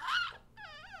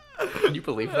 Can you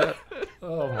believe that?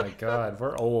 Oh my god,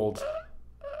 we're old.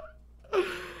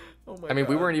 I mean,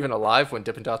 we weren't even alive when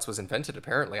Dippin' Dots was invented,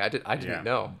 apparently. I didn't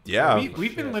know. Yeah.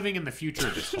 We've been living in the future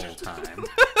this whole time.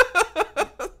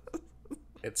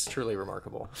 It's truly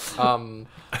remarkable.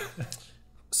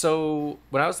 So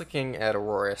when I was looking at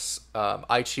Aurorus,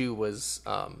 I too was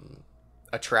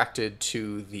attracted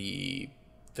to the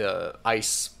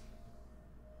ice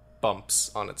bumps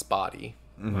on its body.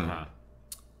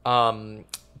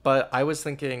 But I was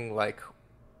thinking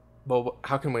well,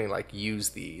 how can we use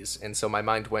these? And so my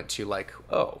mind went to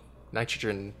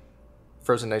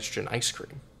frozen nitrogen ice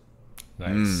cream.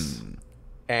 Nice.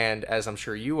 And as I'm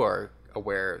sure you are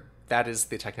aware, that is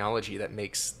the technology that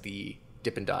makes the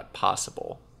Dippin' Dot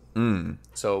possible.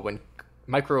 So when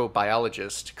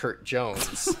microbiologist Kurt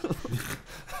Jones...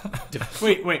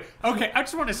 Wait. Okay, I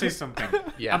just want to say something.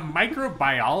 Yeah. A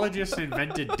microbiologist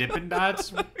invented Dippin'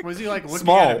 Dots? Was he looking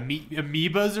Small. at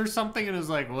amoebas or something and was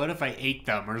like, what if I ate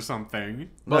them or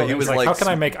something? No, he It was like, like, how can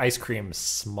I make ice cream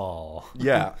small?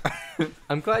 Yeah.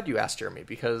 I'm glad you asked, Jeremy,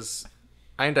 because,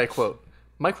 and I quote,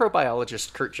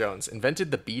 microbiologist Kurt Jones invented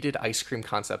the beaded ice cream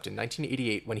concept in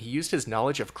 1988 when he used his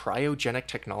knowledge of cryogenic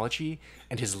technology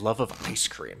and his love of ice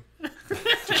cream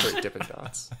to create Dippin'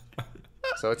 Dots.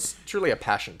 So it's truly a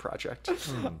passion project.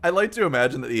 I like to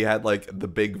imagine that he had the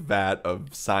big vat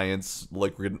of science,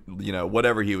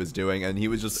 whatever he was doing, and he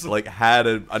was just had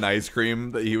an ice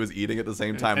cream that he was eating at the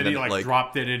same time, And and he then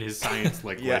dropped it in his science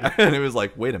liquid. yeah, and it was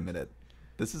like, wait a minute,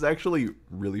 this is actually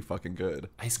really fucking good.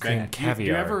 Ice cream Man, caviar. do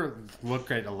you ever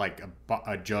look at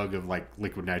a jug of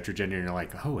liquid nitrogen and you're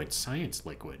like, oh, it's science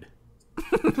liquid?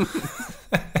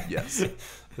 Yes,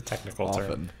 the technical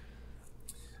term.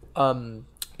 often.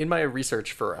 In my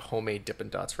research for a homemade Dippin'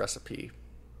 Dots recipe,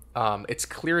 it's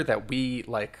clear that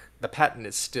the patent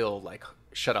is still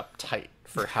shut up tight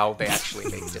for how they actually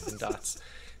make Dippin' Dots,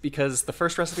 because the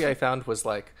first recipe I found was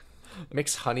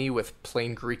mix honey with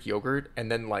plain Greek yogurt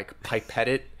and then pipette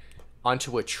it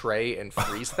onto a tray and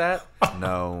freeze that.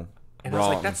 No, And wrong. I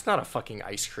was like, that's not a fucking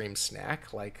ice cream snack.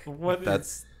 What?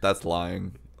 That's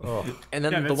lying. Oh. And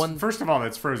then the one, first of all,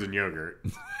 that's frozen yogurt.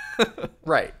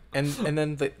 right? And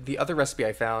then the other recipe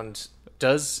I found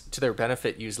does, to their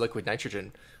benefit, use liquid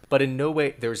nitrogen, but in no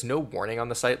way, there's no warning on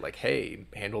the site hey,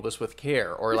 handle this with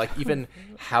care, or even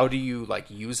how do you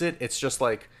use it. It's just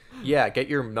yeah, get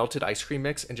your melted ice cream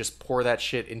mix and just pour that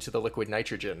shit into the liquid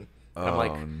nitrogen. And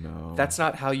I'm no. that's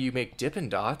not how you make Dippin'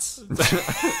 Dots.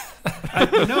 I'm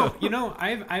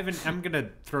gonna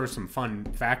throw some fun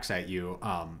facts at you.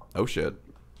 Oh shit.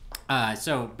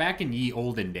 So back in ye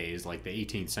olden days, like the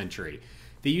 18th century,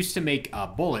 they used to make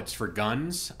bullets for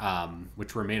guns,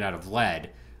 which were made out of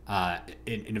lead,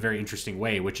 in a very interesting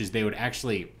way, which is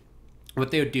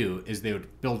what they would do is they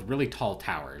would build really tall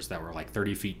towers that were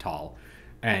 30 feet tall,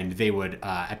 and they would,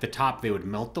 at the top, they would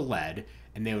melt the lead,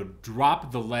 and they would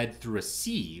drop the lead through a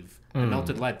sieve, the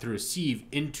melted lead through a sieve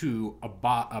into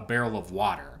a barrel of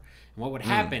water. And what would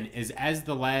happen is as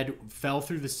the lead fell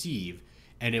through the sieve,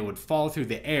 and it would fall through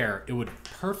the air, it would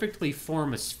perfectly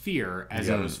form a sphere as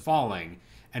it was falling.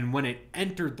 And when it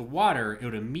entered the water, it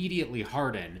would immediately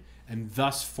harden and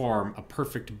thus form a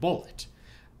perfect bullet.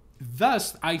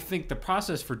 Thus, I think the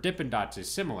process for Dippin' Dots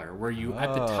is similar, where you,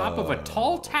 at the top of a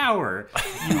tall tower,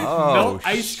 you melt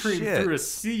ice cream through a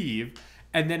sieve,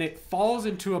 and then it falls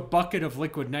into a bucket of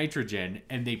liquid nitrogen,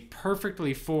 and they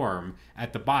perfectly form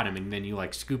at the bottom, and then you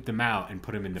like scoop them out and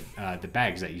put them in the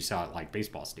bags that you saw at like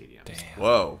baseball stadiums. Damn.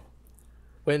 Whoa.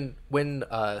 When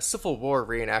Civil War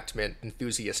reenactment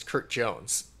enthusiast Kurt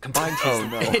Jones combined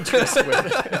his interest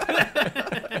with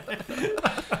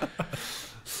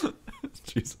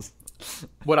Jesus.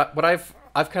 what I've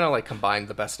kind of like combined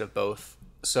the best of both.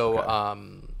 So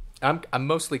I'm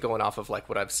mostly going off of like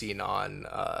what I've seen on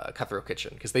Cutthroat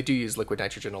Kitchen, because they do use liquid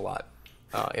nitrogen a lot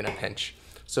in a pinch.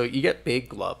 So you get big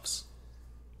gloves,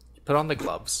 you put on the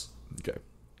gloves, Okay.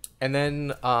 and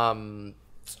then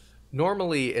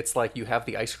normally it's like you have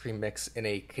the ice cream mix in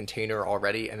a container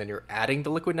already, and then you're adding the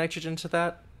liquid nitrogen to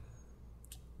that.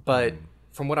 But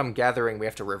from what I'm gathering, we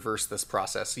have to reverse this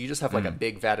process. So you just have like a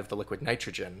big vat of the liquid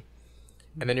nitrogen,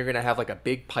 and then you're going to have like a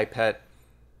big pipette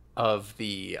of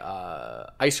the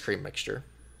ice cream mixture,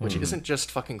 which isn't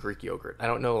just fucking Greek yogurt. I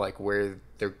don't know like where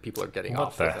people are getting What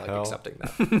off the with like hell? accepting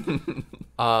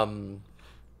that.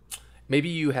 Maybe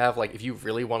you have like, if you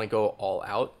really want to go all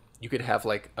out, you could have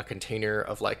like a container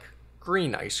of like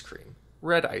green ice cream,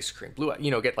 red ice cream, blue,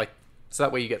 get like, so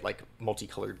that way you get like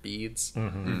multicolored beads.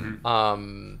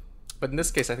 But in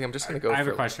this case, I think I'm just going to go I have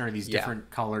for, a question. Are these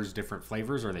different colors, different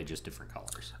flavors, or are they just different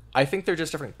colors? I think they're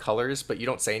just different colors, but you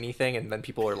don't say anything, and then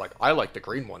people are like, I like the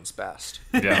green ones best.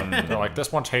 Yeah, they're like,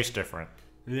 this one tastes different.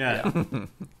 Yeah.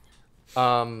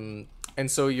 And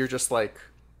so you're just like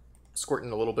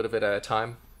squirting a little bit of it at a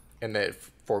time, and then it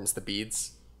forms the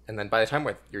beads. And then by the time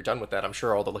you're done with that, I'm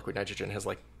sure all the liquid nitrogen has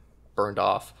like burned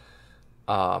off.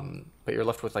 But you're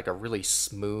left with like a really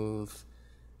smooth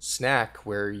snack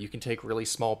where you can take really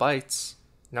small bites.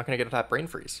 You're not going to get that brain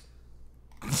freeze.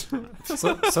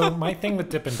 So my thing with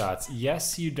Dippin' Dots,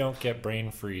 yes, you don't get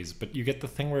brain freeze, but you get the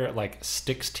thing where it like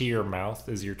sticks to your mouth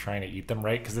as you're trying to eat them,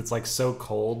 right? Because it's like so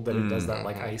cold that it does that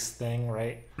like ice thing,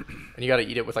 right? And you got to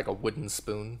eat it with like a wooden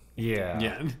spoon. Yeah.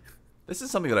 Yeah. This is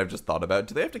something that I've just thought about.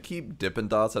 Do they have to keep Dippin'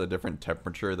 Dots at a different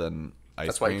temperature than ice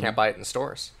That's why cream? you can't buy it in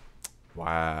stores.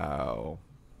 Wow.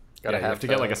 Gotta You have to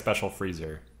get like a special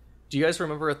freezer. Do you guys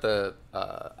remember at the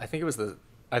I think it was the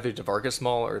either DeVargas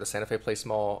Mall or the Santa Fe Place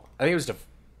Mall? I think it was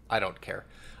I don't care.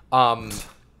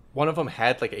 One of them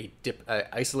had like a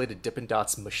isolated Dippin'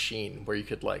 Dots machine where you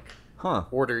could like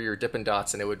order your Dippin'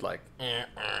 Dots, and it would like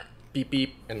beep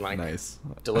beep and like Nice.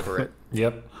 deliver it.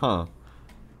 Yep. Huh.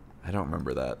 I don't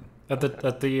remember that. At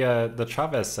the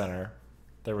Chavez Center,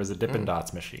 there was a Dippin'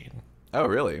 Dots machine. Oh,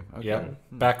 really? Okay. Yep.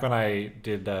 Back when I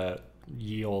did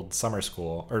ye old summer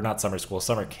school, or not summer school,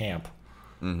 summer camp.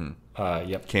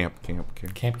 Yep. Camp. Camp.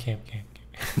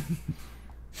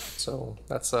 So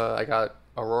that's I got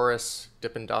Aurorus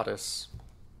Dippin' Dotus.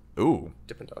 Ooh.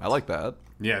 Dippin' Dots. I like that.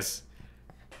 Yes.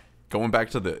 Going back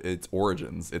to its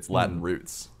origins, its Latin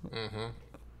roots.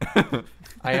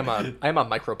 I am a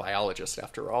microbiologist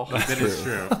after all. That is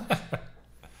true.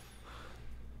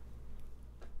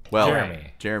 Well,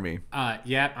 Jeremy.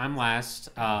 Yeah, I'm last.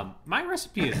 My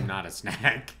recipe is not a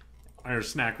snack or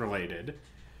snack related.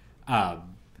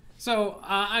 So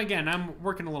again, I'm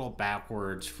working a little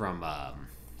backwards from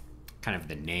kind of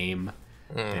the name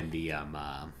and the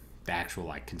actual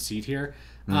like conceit here.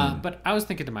 But I was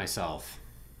thinking to myself,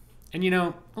 and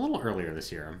a little earlier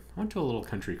this year, I went to a little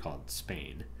country called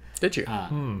Spain. Did you?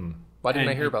 Why didn't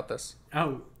I hear about this?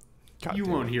 Oh, God you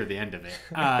damn won't it. hear the end of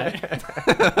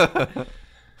it.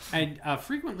 And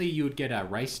frequently you would get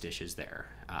rice dishes there,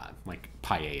 like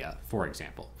paella, for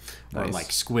example, or Nice.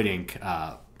 like squid ink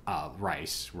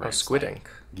rice. Where it's Squid like- ink.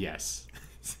 Yes.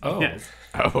 Oh, Yes.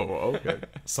 Oh, okay.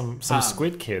 some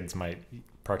squid kids might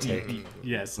partake.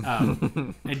 Yes.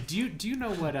 And do you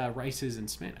know what rice is in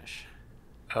Spanish?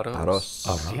 Aurorus.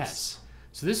 Arroz. Yes.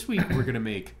 So this week we're gonna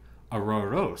make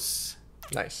Aurorus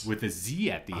Nice. with a Z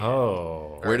at the end.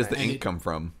 Oh. Where does the nice. ink come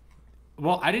from?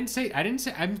 Well, I didn't say.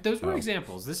 Those were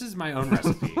examples. This is my own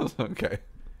recipe. Okay.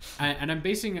 And I'm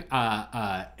basing it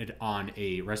on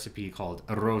a recipe called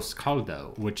arroz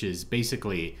caldo, which is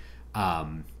basically,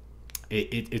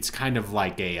 it's kind of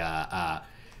like a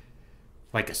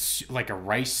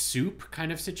rice soup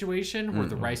kind of situation where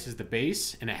the rice is the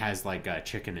base and it has like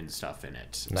chicken and stuff in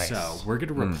it. Nice. So we're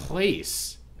gonna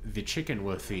replace the chicken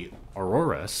with the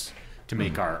Aurorus to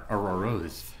make our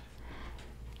Auroros.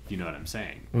 You know what I'm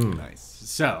saying? Nice.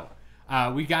 So,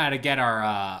 we gotta get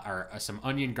our some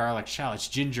onion, garlic, shallots,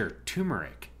 ginger,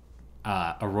 turmeric,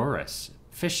 Aurorus,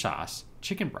 fish sauce,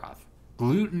 chicken broth,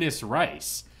 glutinous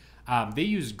rice. They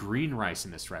use green rice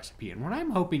in this recipe, and what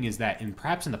I'm hoping is that,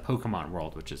 perhaps in the Pokemon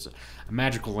world, which is a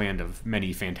magical land of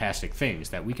many fantastic things,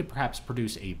 that we could perhaps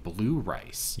produce a blue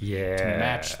rice Yeah. to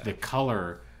match the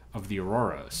color the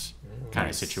Aurorus kind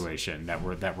of situation that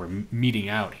we're meeting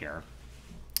out here.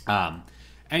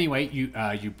 Anyway,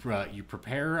 you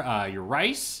prepare your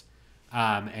rice,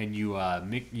 and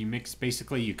you mix.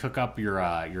 Basically, you cook up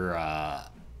your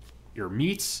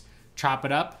meats, chop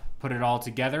it up, put it all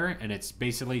together, and it's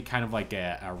basically kind of like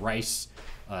a rice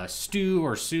stew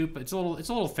or soup. It's a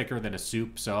little thicker than a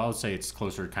soup, so I would say it's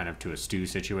closer kind of to a stew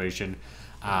situation.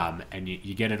 And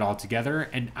you get it all together,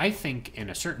 and I think in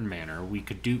a certain manner we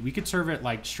could serve it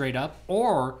like straight up,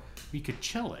 or we could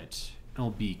chill it.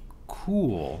 It'll be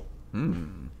cool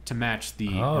to match the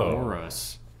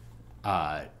Aurorus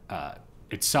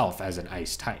itself as an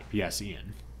ice type. Yes,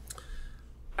 Ian.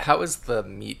 How is the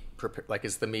meat prepared? Like,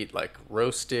 is the meat like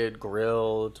roasted,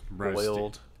 grilled,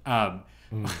 boiled?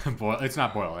 It's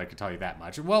not boiled, I can tell you that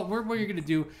much. Well, what you're gonna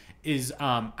do is,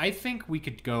 I think we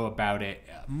could go about it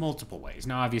multiple ways.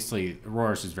 Now, obviously,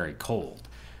 Aurorus is very cold,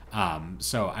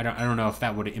 so I don't know if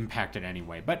that would impact it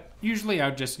anyway. But usually, I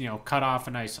would just cut off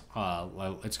a nice.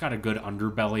 It's got a good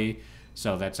underbelly,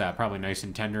 so that's probably nice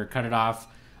and tender. Cut it off,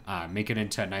 make it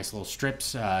into nice little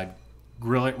strips.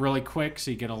 Grill it really quick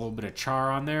so you get a little bit of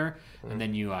char on there, and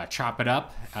then you chop it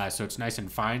up so it's nice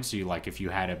and fine. So you if you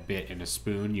had a bit in a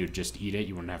spoon, you'd just eat it.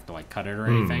 You wouldn't have to cut it or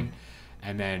anything.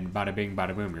 And then bada bing,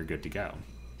 bada boom, you're good to go.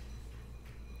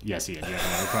 Yes, Ian, you have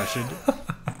another question?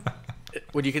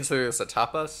 Would you consider this a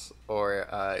tapas, or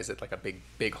is it like a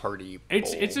big hearty bowl?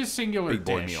 It's a singular Big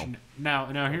boy dish. meal.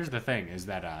 Now here's the thing: is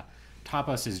that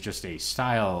tapas is just a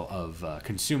style of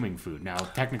consuming food. Now,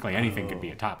 technically, anything could be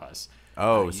a tapas.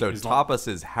 Oh, so tapas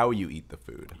is how you eat the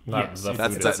food. Yes,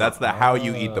 That's the how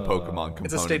you eat the Pokemon component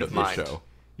It's a state of the mind. show.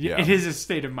 Yeah, it is a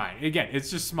state of mind. Again, it's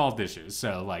just small dishes.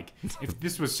 So, if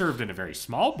this was served in a very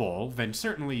small bowl, then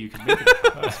certainly you can make it a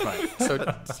tapas. But So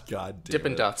God damn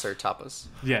Dippin' it. Dots are tapas.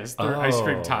 yes, they're ice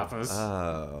cream tapas.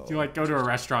 Oh. You go to a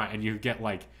restaurant and you get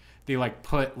they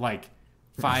put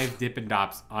 5 Dippin'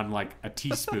 Dots on a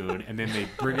teaspoon, and then they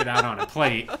bring it out on a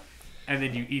plate, and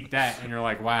then you eat that, and you're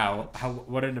like, wow,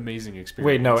 what an amazing experience.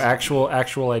 Wait, no,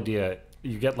 actual idea.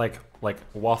 You get like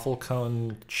waffle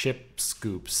cone chip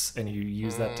scoops, and you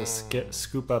use that to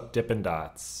scoop up Dippin'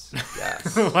 Dots.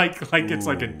 Yes. it's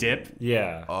like a dip.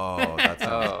 Yeah. Oh, that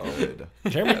sounds good.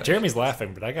 Jeremy's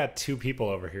laughing, but I got 2 people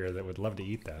over here that would love to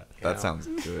eat that. That sounds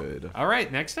good. All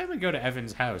right, next time I go to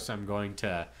Evan's house, I'm going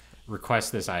to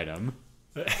request this item.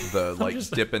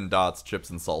 The Dippin' Dots, chips,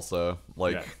 and salsa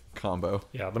combo.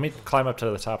 Yeah, let me climb up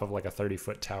to the top of a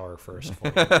 30-foot tower first.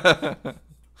 For you.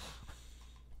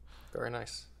 Very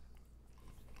nice.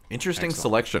 Interesting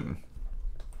selection.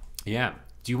 Yeah.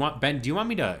 Do you want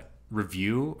me to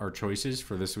review our choices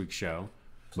for this week's show?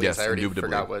 Please, Yes, I already indubitably.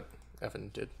 forgot what Evan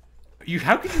did.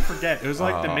 How could you forget? It was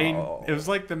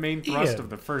the main thrust of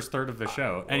the first third of the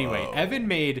show. Anyway, Evan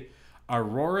made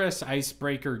Aurorus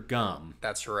Icebreaker Gum.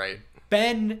 That's right.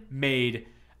 Ben made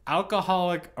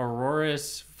Alcoholic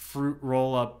Aurorus Fruit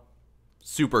Roll-Up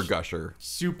Super Gusher.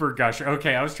 Super Gusher.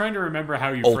 Okay, I was trying to remember how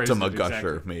you phrased Ultima it exactly.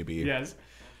 Gusher, maybe. Yes.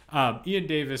 Ian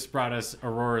Davis brought us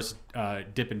Aurorus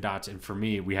Dippin' Dots, and for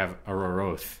me, we have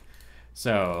Auroroth.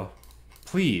 So,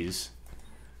 please,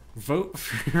 vote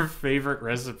for your favorite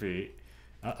recipe.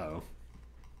 Uh-oh.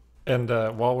 And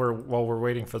while we're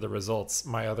waiting for the results,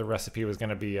 my other recipe was going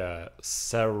to be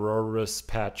Aurorus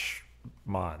Patch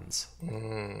Mons.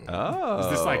 Oh. Is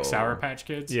this like Sour Patch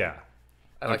Kids? Yeah.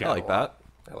 I like that.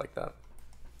 I like that.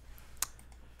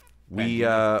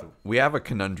 We have a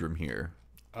conundrum here.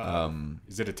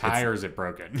 Is it a tie or is it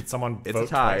broken? Someone It's vote a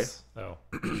tie. twice? Oh.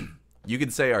 You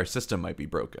could say our system might be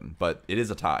broken, but it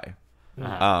is a tie.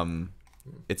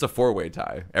 It's a 4-way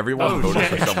tie. Everyone voted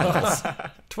for someone else.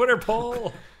 Twitter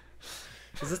poll.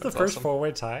 Is this the first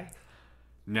 4-way tie?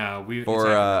 No, we For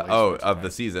it's of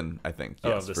the season, I think.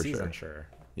 Yes, of the for season, sure. sure.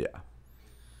 Yeah.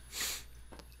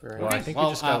 Very Well, nice. I think we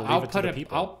just gotta leave it to the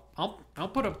people. I'll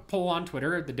put a poll on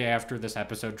Twitter the day after this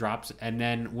episode drops, and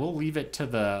then we'll leave it to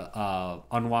the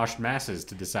unwashed masses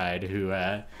to decide who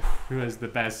has the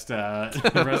best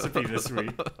recipe this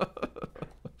week.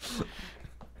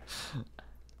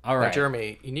 All right, Now,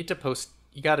 Jeremy, you need to post.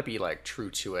 You got to be true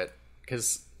to it,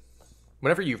 because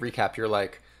whenever you recap, you're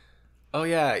like, "Oh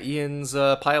yeah, Ian's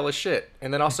a pile of shit,"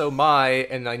 and then also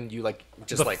and then you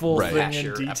just The full thing rehash in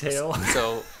your detail. episode.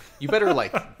 So you better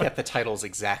get the titles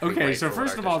exactly. Okay, right so for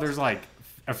first our of all, dishes. there's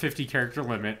a 50-character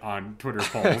limit on Twitter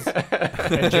polls.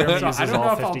 And Jeremy So uses I don't all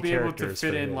know if 50 I'll be able to characters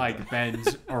fit for in his.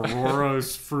 Ben's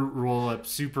Aurorus Fruit Roll-Up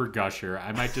Super Gusher.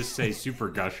 I might just say Super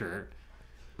Gusher.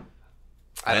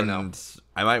 I don't know. And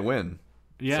I might win.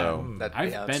 Yeah, So- that's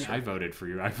true. I voted for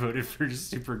you. I voted for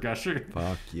Super Gusher.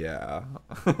 Fuck yeah.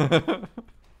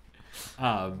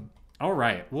 All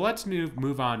right. Well, let's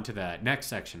move on to the next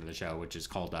section of the show, which is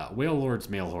called Whale Lord's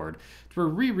Mail Horde, where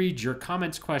we read your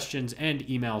comments, questions, and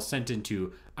emails sent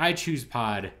into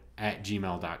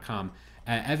ichoosepod@gmail.com.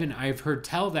 Evan, I've heard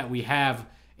tell that we have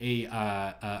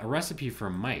a recipe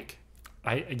from Mike.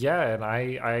 I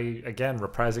again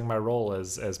reprising my role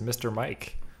as Mr.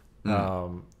 Mike.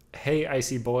 Hey,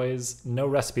 Icy Boys, no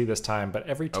recipe this time, but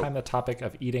every time the topic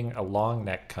of eating a long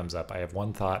neck comes up, I have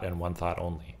one thought and one thought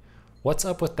only. What's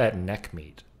up with that neck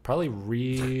meat? Probably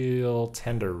real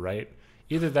tender, right?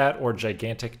 Either that or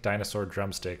gigantic dinosaur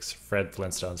drumsticks, Fred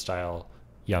Flintstone style.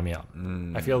 Yum,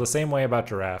 yum. I feel the same way about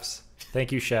giraffes.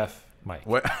 Thank you, Chef Mike.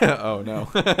 What? Oh, no.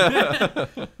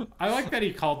 I like that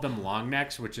he called them long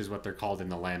necks, which is what they're called in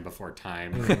the Land Before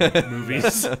Time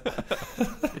movies.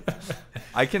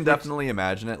 I can definitely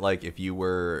imagine it, like, if you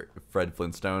were Fred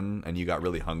Flintstone and you got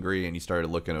really hungry and you started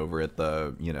looking over at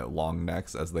the, long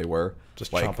necks as they were.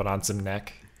 Just like, chomping on some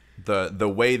neck. The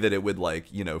way that it would, like,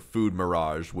 food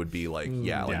mirage would be like,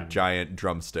 giant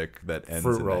drumstick that ends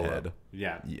Fruit in roll the head.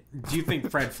 Yeah. Do you think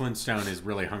Fred Flintstone is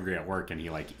really hungry at work and he,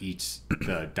 like, eats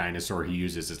the dinosaur he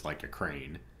uses as, like, a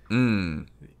crane?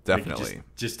 Definitely.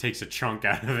 Like, just takes a chunk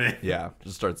out of it. Yeah,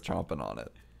 just starts chomping on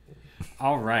it.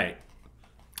 All right.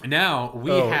 Now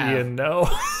we have... Ian, no.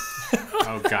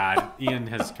 Oh, God. Ian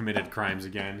has committed crimes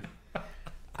again.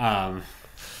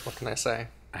 What can I say?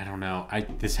 I don't know.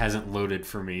 This hasn't loaded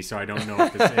for me, so I don't know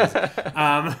what this is.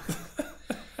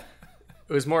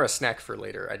 It was more a snack for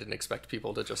later. I didn't expect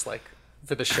people to just, like,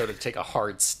 for the show to take a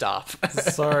hard stop.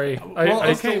 Sorry. Well,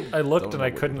 okay. I looked and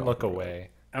I couldn't look away.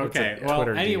 Okay. Well,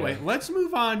 anyway, let's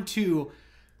move on to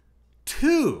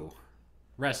 2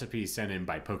 recipes sent in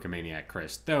by Pokemaniac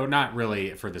Chris, though not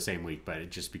really for the same week, but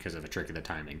just because of a trick of the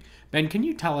timing. Ben, can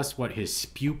you tell us what his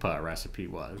spupa recipe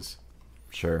was?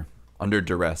 Sure. Under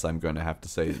duress, I'm going to have to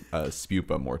say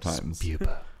spupa more times.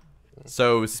 Spupa.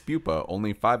 So, spupa,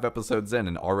 only 5 episodes in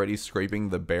and already scraping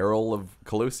the barrel of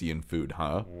Colossian food,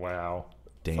 huh? Wow.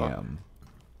 Damn.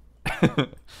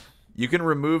 You can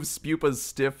remove spupa's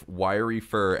stiff, wiry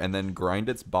fur and then grind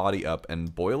its body up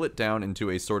and boil it down into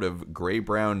a sort of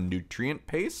gray-brown nutrient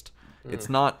paste. It's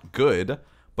not good,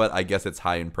 but I guess it's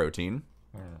high in protein.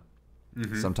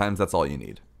 Sometimes that's all you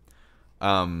need.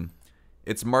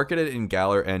 It's marketed in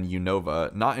Galar and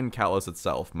Unova, not in Kalos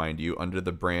itself, mind you, under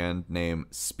the brand name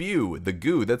Spew, the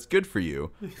goo that's good for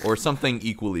you, or something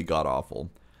equally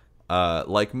god-awful.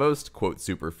 Like most, quote,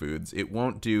 superfoods, it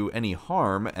won't do any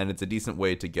harm, and it's a decent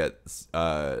way to get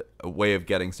a way of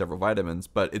getting several vitamins,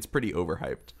 but it's pretty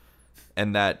overhyped.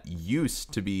 And that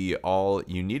used to be all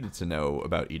you needed to know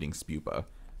about eating spupa.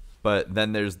 But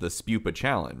then there's the Spupa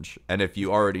Challenge, and if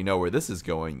you already know where this is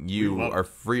going, you are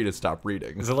free to stop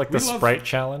reading. Is it like the Sprite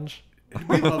Challenge?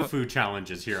 We love food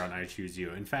challenges here on I Choose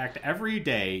You. In fact, every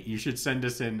day you should send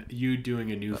us in you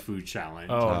doing a new food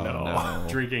challenge. Oh, no.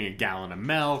 Drinking a gallon of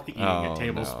milk, eating a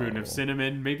tablespoon of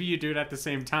cinnamon. Maybe you do it at the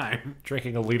same time.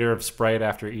 Drinking a liter of Sprite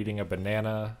after eating a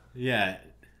banana. Yeah.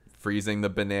 Freezing the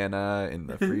banana in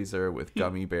the freezer with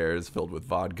gummy bears filled with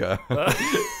vodka.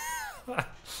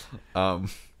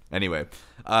 Anyway,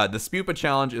 the Spupa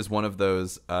Challenge is one of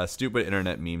those stupid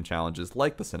internet meme challenges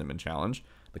like the Cinnamon Challenge.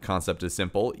 The concept is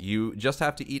simple. You just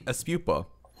have to eat a spupa,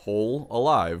 whole,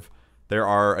 alive. There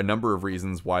are a number of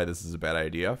reasons why this is a bad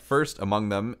idea. First among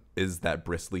them is that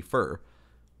bristly fur.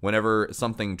 Whenever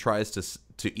something tries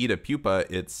to eat a pupa,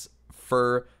 its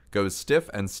fur goes stiff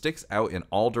and sticks out in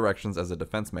all directions as a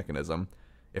defense mechanism.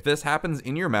 If this happens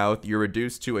in your mouth, you're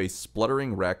reduced to a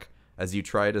spluttering wreck as you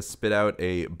try to spit out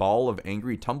a ball of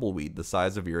angry tumbleweed the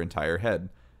size of your entire head.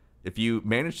 If you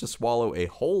manage to swallow a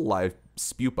whole live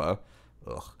spupa,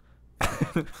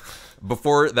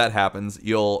 before that happens,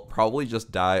 you'll probably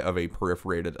just die of a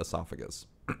perforated esophagus.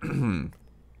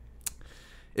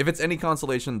 If it's any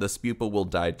consolation, the spupa will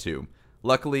die too.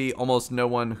 Luckily, almost no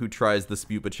one who tries the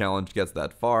Spupa Challenge gets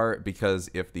that far, because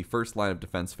if the first line of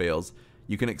defense fails,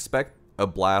 you can expect a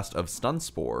blast of stun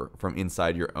spore from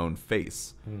inside your own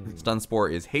face. Stun spore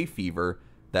is hay fever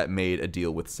that made a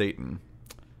deal with Satan.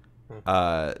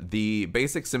 The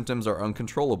basic symptoms are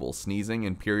uncontrollable, sneezing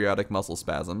and periodic muscle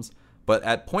spasms, but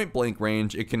at point-blank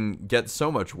range, it can get so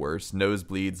much worse.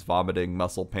 Nosebleeds, vomiting,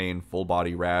 muscle pain,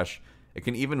 full-body rash. It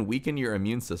can even weaken your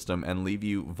immune system and leave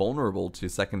you vulnerable to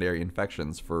secondary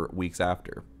infections for weeks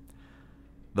after.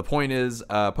 The point is,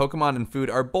 Pokemon and food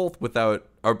are both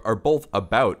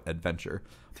about adventure,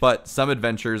 but some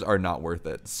adventures are not worth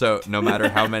it. So no matter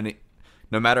how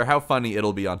funny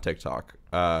it'll be on TikTok,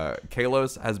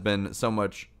 Kalos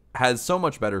has so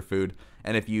much better food,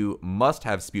 and if you must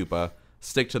have spupa,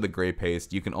 stick to the gray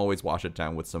paste. You can always wash it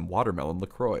down with some watermelon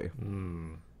LaCroix.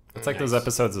 It's like those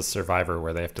episodes of Survivor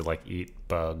where they have to like eat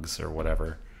bugs or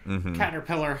whatever.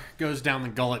 Caterpillar goes down the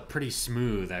gullet pretty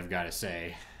smooth, I've got to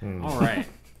say. All right.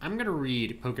 I'm going to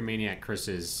read Pokemaniac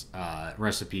Chris's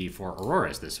recipe for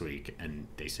Aurorus this week. And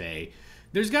they say,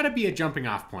 there's got to be a jumping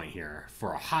off point here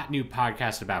for a hot new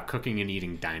podcast about cooking and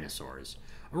eating dinosaurs.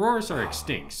 Aurorus are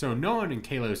extinct, so no one in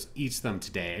Kalos eats them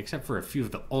today except for a few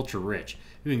of the ultra-rich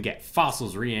who can get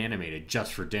fossils reanimated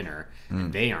just for dinner,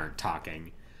 and they aren't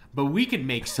talking. But we can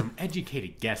make some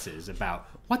educated guesses about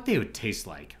what they would taste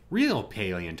like. Real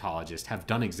paleontologists have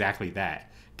done exactly that.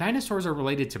 Dinosaurs are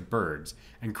related to birds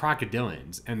and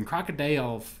crocodilians, and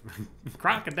crocodile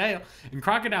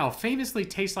famously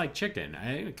tastes like chicken.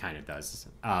 It kind of does.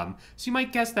 So you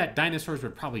might guess that dinosaurs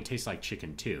would probably taste like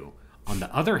chicken too. On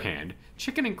the other hand,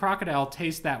 chicken and crocodile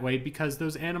taste that way because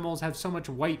those animals have so much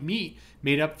white meat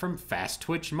made up from fast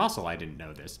twitch muscle. I didn't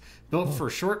know this. Built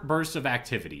for short bursts of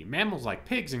activity. Mammals like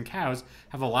pigs and cows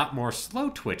have a lot more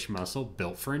slow twitch muscle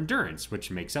built for endurance,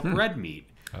 which makes up red meat.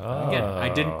 Again,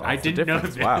 I didn't know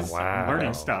this. Wow. I'm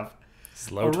learning stuff.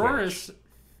 Slow twitch.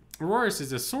 Aurorus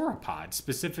is a sauropod,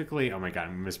 specifically, oh my god, I'm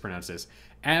going to mispronounce this,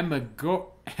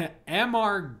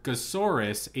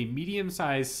 Amargosaurus, a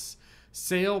medium-sized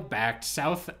sail-backed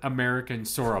South American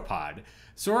sauropod.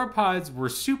 Sauropods were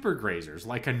super grazers,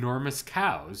 like enormous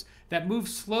cows, that moved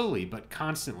slowly but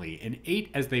constantly and ate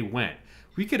as they went.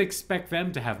 We could expect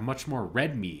them to have much more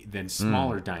red meat than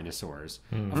smaller dinosaurs.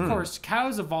 Of course,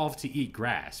 cows evolved to eat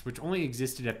grass, which only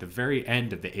existed at the very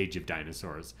end of the age of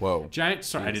dinosaurs. Whoa. I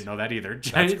didn't know that either.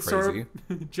 That's crazy.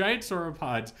 Giant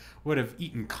sauropods would have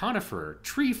eaten conifer,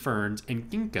 tree ferns, and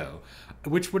ginkgo,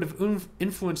 which would have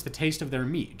influenced the taste of their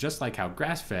meat, just like how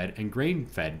grass-fed and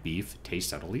grain-fed beef taste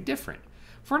subtly different.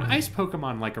 For an ice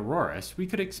Pokemon like Aurorus, we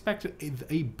could expect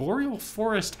a boreal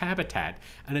forest habitat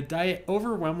and a diet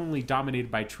overwhelmingly dominated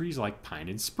by trees like pine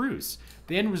and spruce.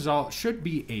 The end result should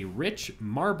be a rich,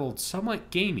 marbled,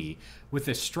 somewhat gamey, with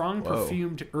a strong,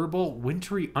 perfumed, herbal,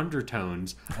 wintry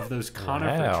undertones of those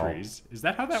conifer trees. Is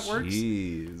that how that works?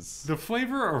 Jeez. The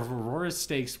flavor of Aurorus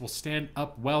steaks will stand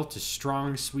up well to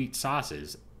strong, sweet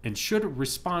sauces and should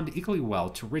respond equally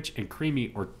well to rich and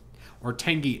creamy or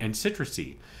tangy and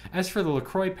citrusy. As for the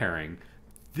LaCroix pairing,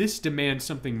 this demands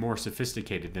something more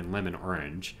sophisticated than lemon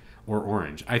orange or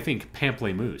orange. I think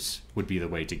pamplemousse would be the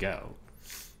way to go.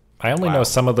 I only know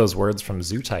some of those words from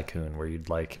Zoo Tycoon, where you'd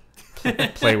like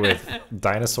play with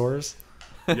dinosaurs.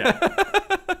 Yeah.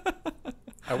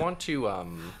 I want to.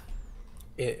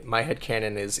 My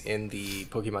headcanon is in the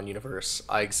Pokemon universe.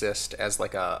 I exist as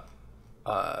like a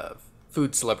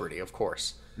food celebrity, of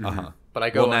course. But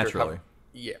I go naturally.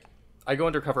 Yeah. I go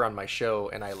undercover on my show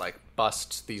and I like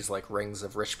bust these like rings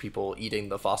of rich people eating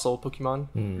the fossil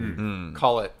Pokemon.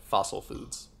 Call it fossil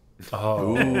foods.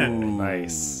 Oh,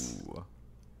 nice.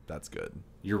 That's good.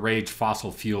 Your rage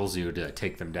fossil fuels you to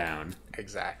take them down.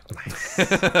 Exactly.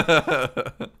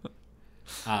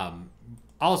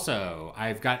 Also,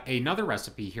 I've got another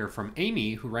recipe here from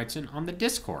Amy, who writes in on the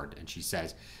Discord, and she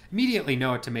says, immediately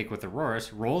know what to make with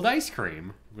Aurorus, rolled ice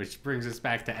cream, which brings us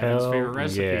back to Evan's favorite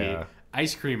recipe,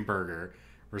 ice cream burger,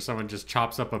 where someone just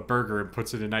chops up a burger and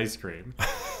puts it in ice cream.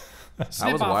 That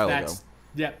was a while ago.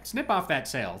 Yeah, snip off that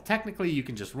sail. Technically, you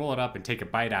can just roll it up and take a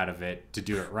bite out of it to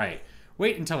do it right.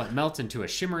 Wait until it melts into a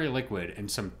shimmery liquid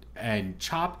and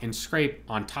chop and scrape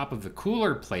on top of the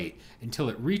cooler plate until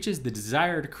it reaches the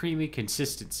desired creamy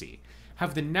consistency.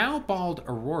 Have the now bald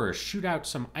Aurorus shoot out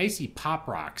some icy pop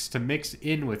rocks to mix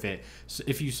in with it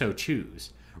if you so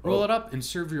choose. Roll it up and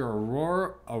serve your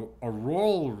Aurorus,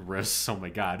 oh my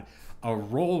god,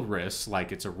 Aurorus,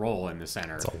 like it's a roll in the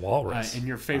center. It's a walrus. In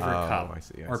your favorite cup. I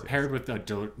see, paired with a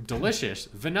delicious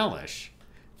vanillish.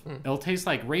 It'll taste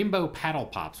like rainbow paddle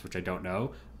pops, which I don't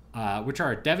know, which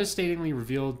are devastatingly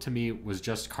revealed to me was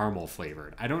just caramel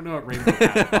flavored. I don't know what rainbow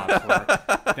paddle pops were.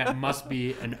 That must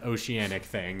be an oceanic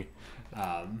thing.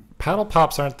 Paddle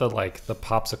pops aren't the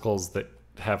popsicles that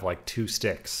have like two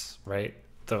sticks, right?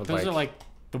 Those are like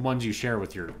the ones you share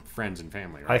with your friends and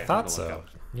family, right? I thought so.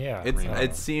 Yeah.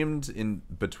 It seemed in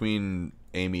between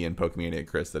Amy and Pokemaniac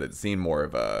Chris that it seemed more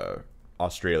of a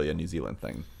Australia, New Zealand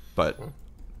thing, but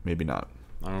maybe not.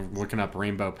 I'm looking up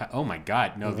rainbow. Oh my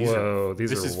god! No, this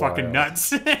is wild. fucking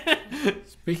nuts.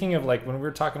 Speaking of like when we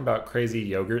were talking about crazy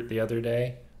yogurt the other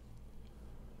day.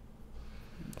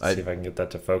 Let's see if I can get that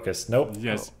to focus. Nope.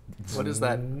 Yes. What is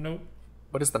that? Nope.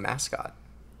 What is the mascot?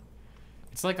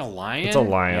 It's like a lion. It's a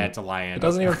lion. Yeah, it's a lion. It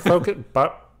doesn't even focus.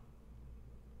 But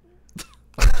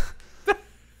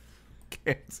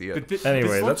Can't see it.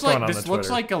 anyway, that's going on the This Twitter. looks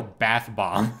like a bath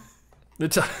bomb.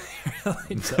 It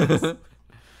really does.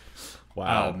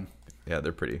 Wow. Yeah,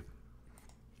 they're pretty.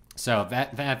 So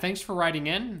thanks for writing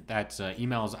in. That's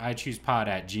email is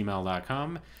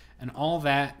ichoosepod@gmail.com and all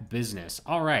that business.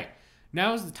 All right.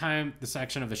 Now is the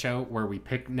section of the show where we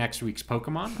pick next week's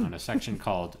Pokemon on a section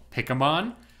called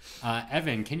Pick-a-mon.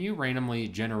 Evan, can you randomly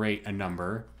generate a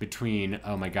number between,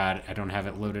 oh my god, I don't have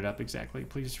it loaded up exactly.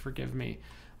 Please forgive me.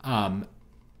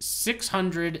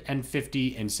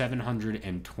 650 and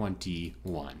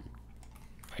 721.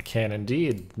 I can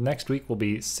indeed. Next week will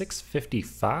be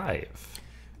 655.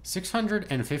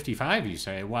 655, you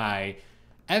say? Why,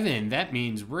 Evan, that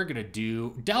means we're going to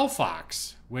do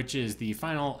Delphox, which is the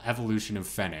final evolution of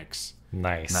Phoenix.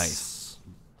 Nice.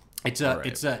 It's a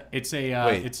That's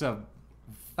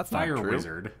fire not true.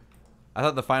 wizard. I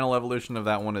thought the final evolution of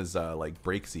that one is like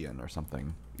Braixen or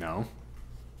something. No.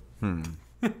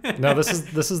 No,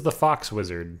 this is the Fox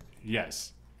Wizard.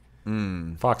 Yes.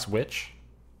 Fox Witch.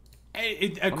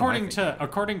 According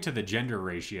to the gender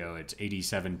ratio, it's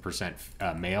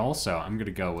 87% male. So I'm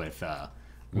gonna go with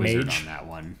wizard Mage? on that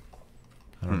one.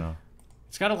 I don't know.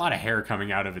 It's got a lot of hair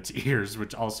coming out of its ears,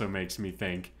 which also makes me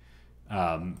think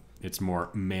it's more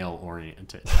male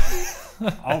oriented.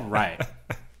 All right.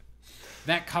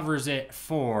 That covers it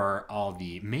for all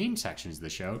the main sections of the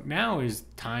show. Now is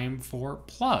time for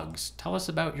plugs. Tell us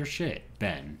about your shit,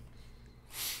 Ben.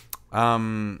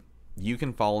 You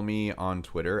can follow me on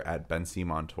Twitter at Ben C.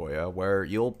 Montoya, where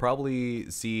you'll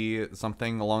probably see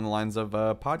something along the lines of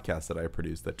a podcast that I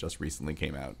produced that just recently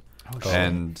came out.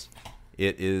 And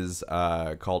it is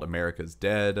called America's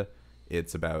Dead.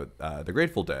 It's about the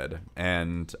Grateful Dead.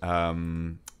 And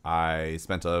I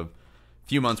spent a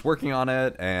few months working on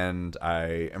it, and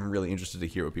I am really interested to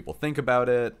hear what people think about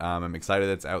it. I'm excited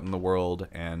that it's out in the world,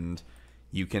 and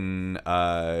you can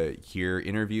hear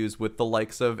interviews with the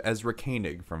likes of Ezra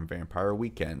Koenig from Vampire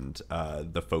Weekend,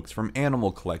 the folks from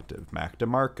Animal Collective, Mac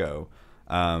DeMarco.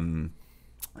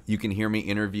 You can hear me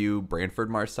interview Branford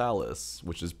Marsalis,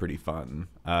 which is pretty fun.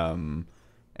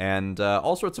 And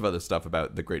all sorts of other stuff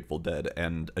about the Grateful Dead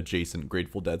and adjacent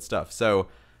Grateful Dead stuff. So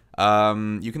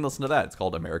you can listen to that. It's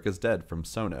called America's Dead from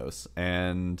Sonos.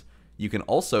 And you can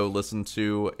also listen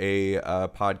to a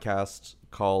podcast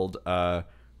called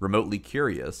Remotely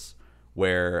Curious,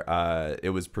 where it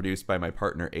was produced by my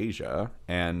partner Asia.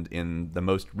 And in the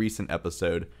most recent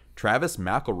episode, Travis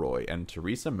McElroy and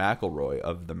Teresa McElroy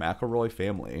of the McElroy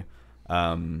family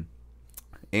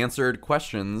answered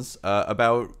questions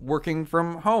about working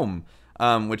from home,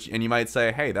 and you might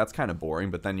say, hey, that's kind of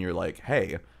boring, but then you're like,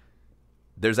 hey,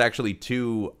 there's actually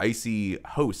two icy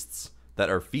hosts that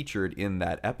are featured in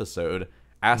that episode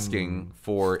asking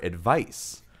for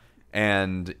advice.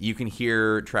 And you can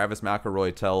hear Travis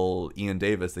McElroy tell Ian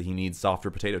Davis that he needs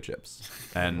softer potato chips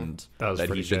and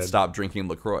that he should stop drinking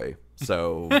LaCroix.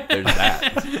 So there's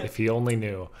that. If he only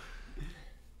knew.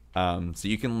 So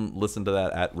you can listen to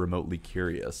that at Remotely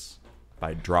Curious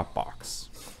by Dropbox.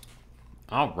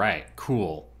 All right,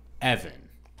 cool. Evan.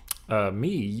 I'm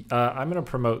going to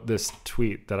promote this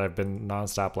tweet that I've been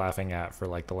nonstop laughing at for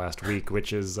like the last week,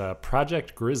 which is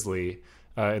Project Grizzly.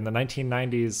 In the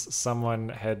 1990s, someone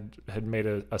had made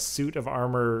a suit of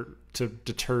armor to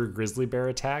deter grizzly bear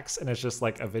attacks, and it's just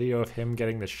like a video of him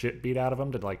getting the shit beat out of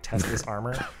him to like test this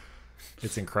armor.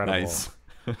 It's incredible. Nice.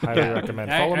 Highly recommend.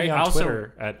 Follow me on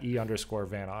Twitter at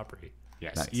 @E_Van Aubrey.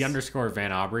 Yes, Nice.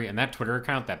 E_Van Aubrey, and that Twitter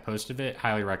account that posted it,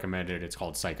 highly recommended. It's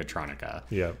called Psychotronica.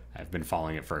 Yeah, I've been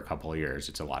following it for a couple of years.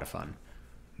 It's a lot of fun.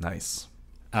 Nice.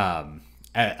 Ian.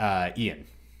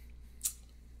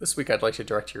 This week, I'd like to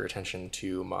direct your attention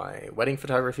to my wedding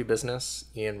photography business,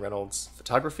 Ian Reynolds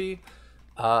Photography.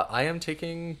 I am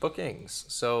taking bookings.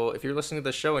 So if you're listening to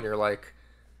this show and you're like,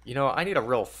 you know, I need a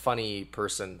real funny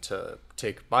person to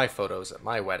take my photos at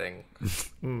my wedding,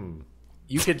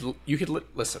 you could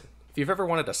listen. If you've ever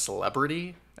wanted a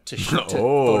celebrity to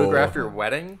photograph your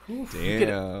wedding,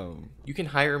 Damn. you can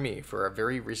hire me for a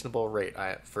very reasonable rate.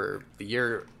 For the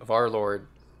year of our Lord,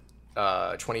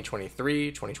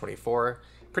 2023, 2024.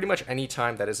 Pretty much any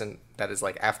time that is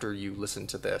like after you listen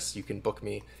to this, you can book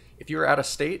me. If you're out of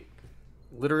state,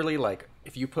 literally, like,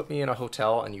 if you put me in a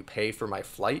hotel and you pay for my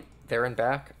flight there and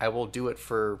back, I will do it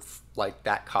for like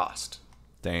that cost.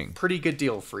 Dang. Pretty good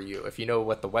deal for you if you know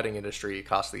what the wedding industry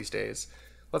costs these days.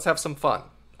 Let's have some fun.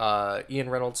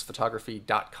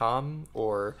 IanReynoldsPhotography.com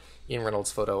or Ian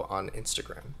Reynolds Photo on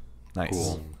Instagram. Nice.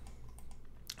 Cool.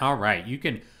 All right, you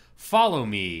can follow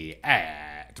me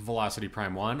at Velocity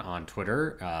Prime 1 on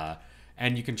Twitter,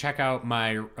 and you can check out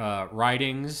my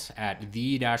writings at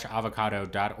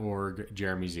the-avocado.org,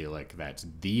 Jeremy Zelick. That's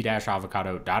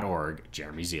the-avocado.org,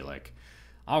 Jeremy Zelick.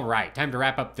 All right, time to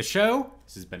wrap up the show.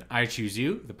 This has been I Choose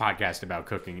You, the podcast about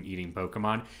cooking and eating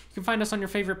Pokemon. You can find us on your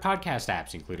favorite podcast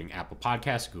apps, including Apple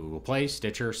Podcasts, Google Play,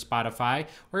 Stitcher, Spotify,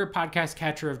 or your podcast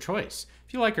catcher of choice.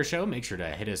 If you like our show, make sure to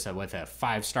hit us with a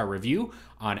 5-star review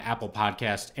on Apple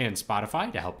Podcasts and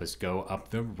Spotify to help us go up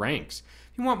the ranks.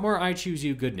 If you want more I Choose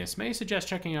You goodness, may I suggest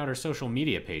checking out our social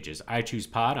media pages, I Choose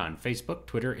Pod on Facebook,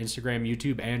 Twitter, Instagram,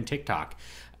 YouTube, and TikTok.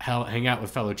 Hang out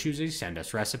with fellow choosies, send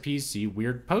us recipes, see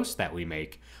weird posts that we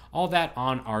make. All that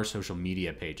on our social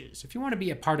media pages. If you want to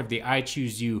be a part of the I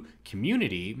Choose You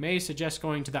community, may I suggest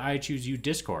going to the I Choose You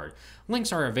Discord.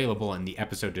 Links are available in the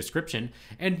episode description,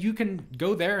 and you can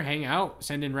go there, hang out,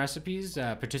 send in recipes,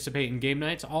 participate in game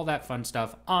nights, all that fun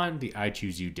stuff on the I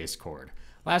Choose You Discord.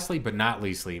 Lastly, but not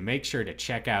leastly, make sure to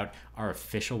check out our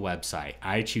official website,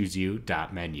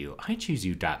 ichooseyou.menu.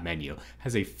 ichooseyou.menu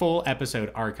has a full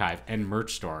episode archive and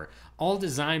merch store, all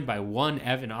designed by one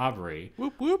Evan Aubrey.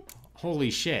 Whoop, whoop. Holy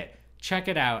shit. Check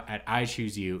it out at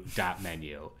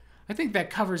ichooseyou.menu. I think that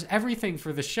covers everything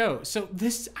for the show. So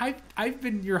I've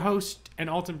been your host and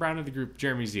Alton Brown of the group,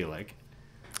 Jeremy Zielik.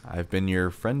 I've been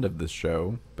your friend of this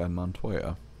show, Ben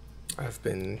Montoya. I've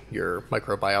been your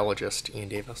microbiologist, Ian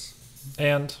Davis.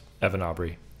 And Evan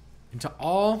Aubrey. And to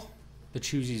all the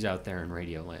choosies out there in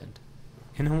Radioland,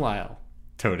 in a while,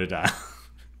 Totodile.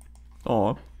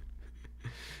 Aw.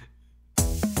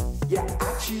 Yeah,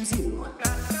 I choose you.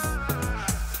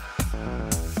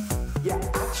 Yeah,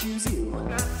 I choose you.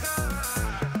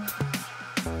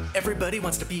 Everybody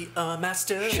wants to be a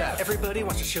master. Chef. Everybody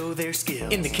wants to show their skill.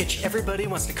 In the kitchen, everybody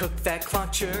wants to cook that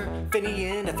cluncher. Finny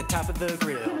in at the top of the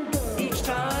grill. Each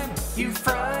time you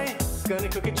fry, gonna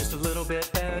cook it just a little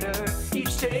bit better.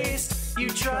 Each taste you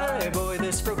try, boy,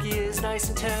 this froky is nice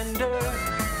and tender.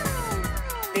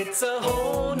 It's a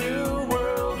whole new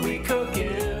world we cook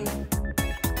in.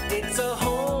 It's a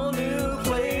whole new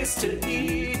place to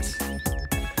eat.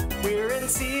 We're in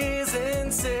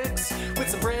season 6 with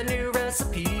some brand new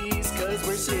recipes, 'cause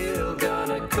we're still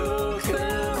gonna cook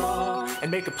them all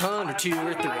and make a pun or 2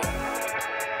 or 3.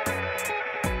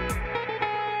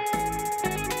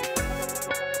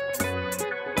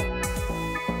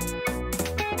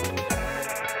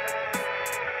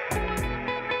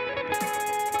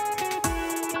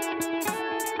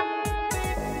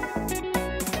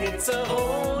 It's a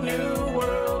whole new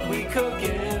world we cook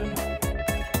in.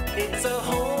 It's a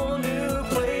whole new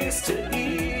place to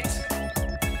eat.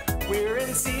 We're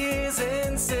in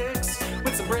season 6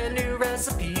 with some brand new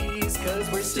recipes, 'cause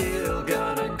we're still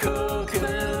gonna cook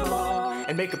them all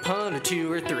and make a pun or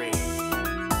 2 or 3.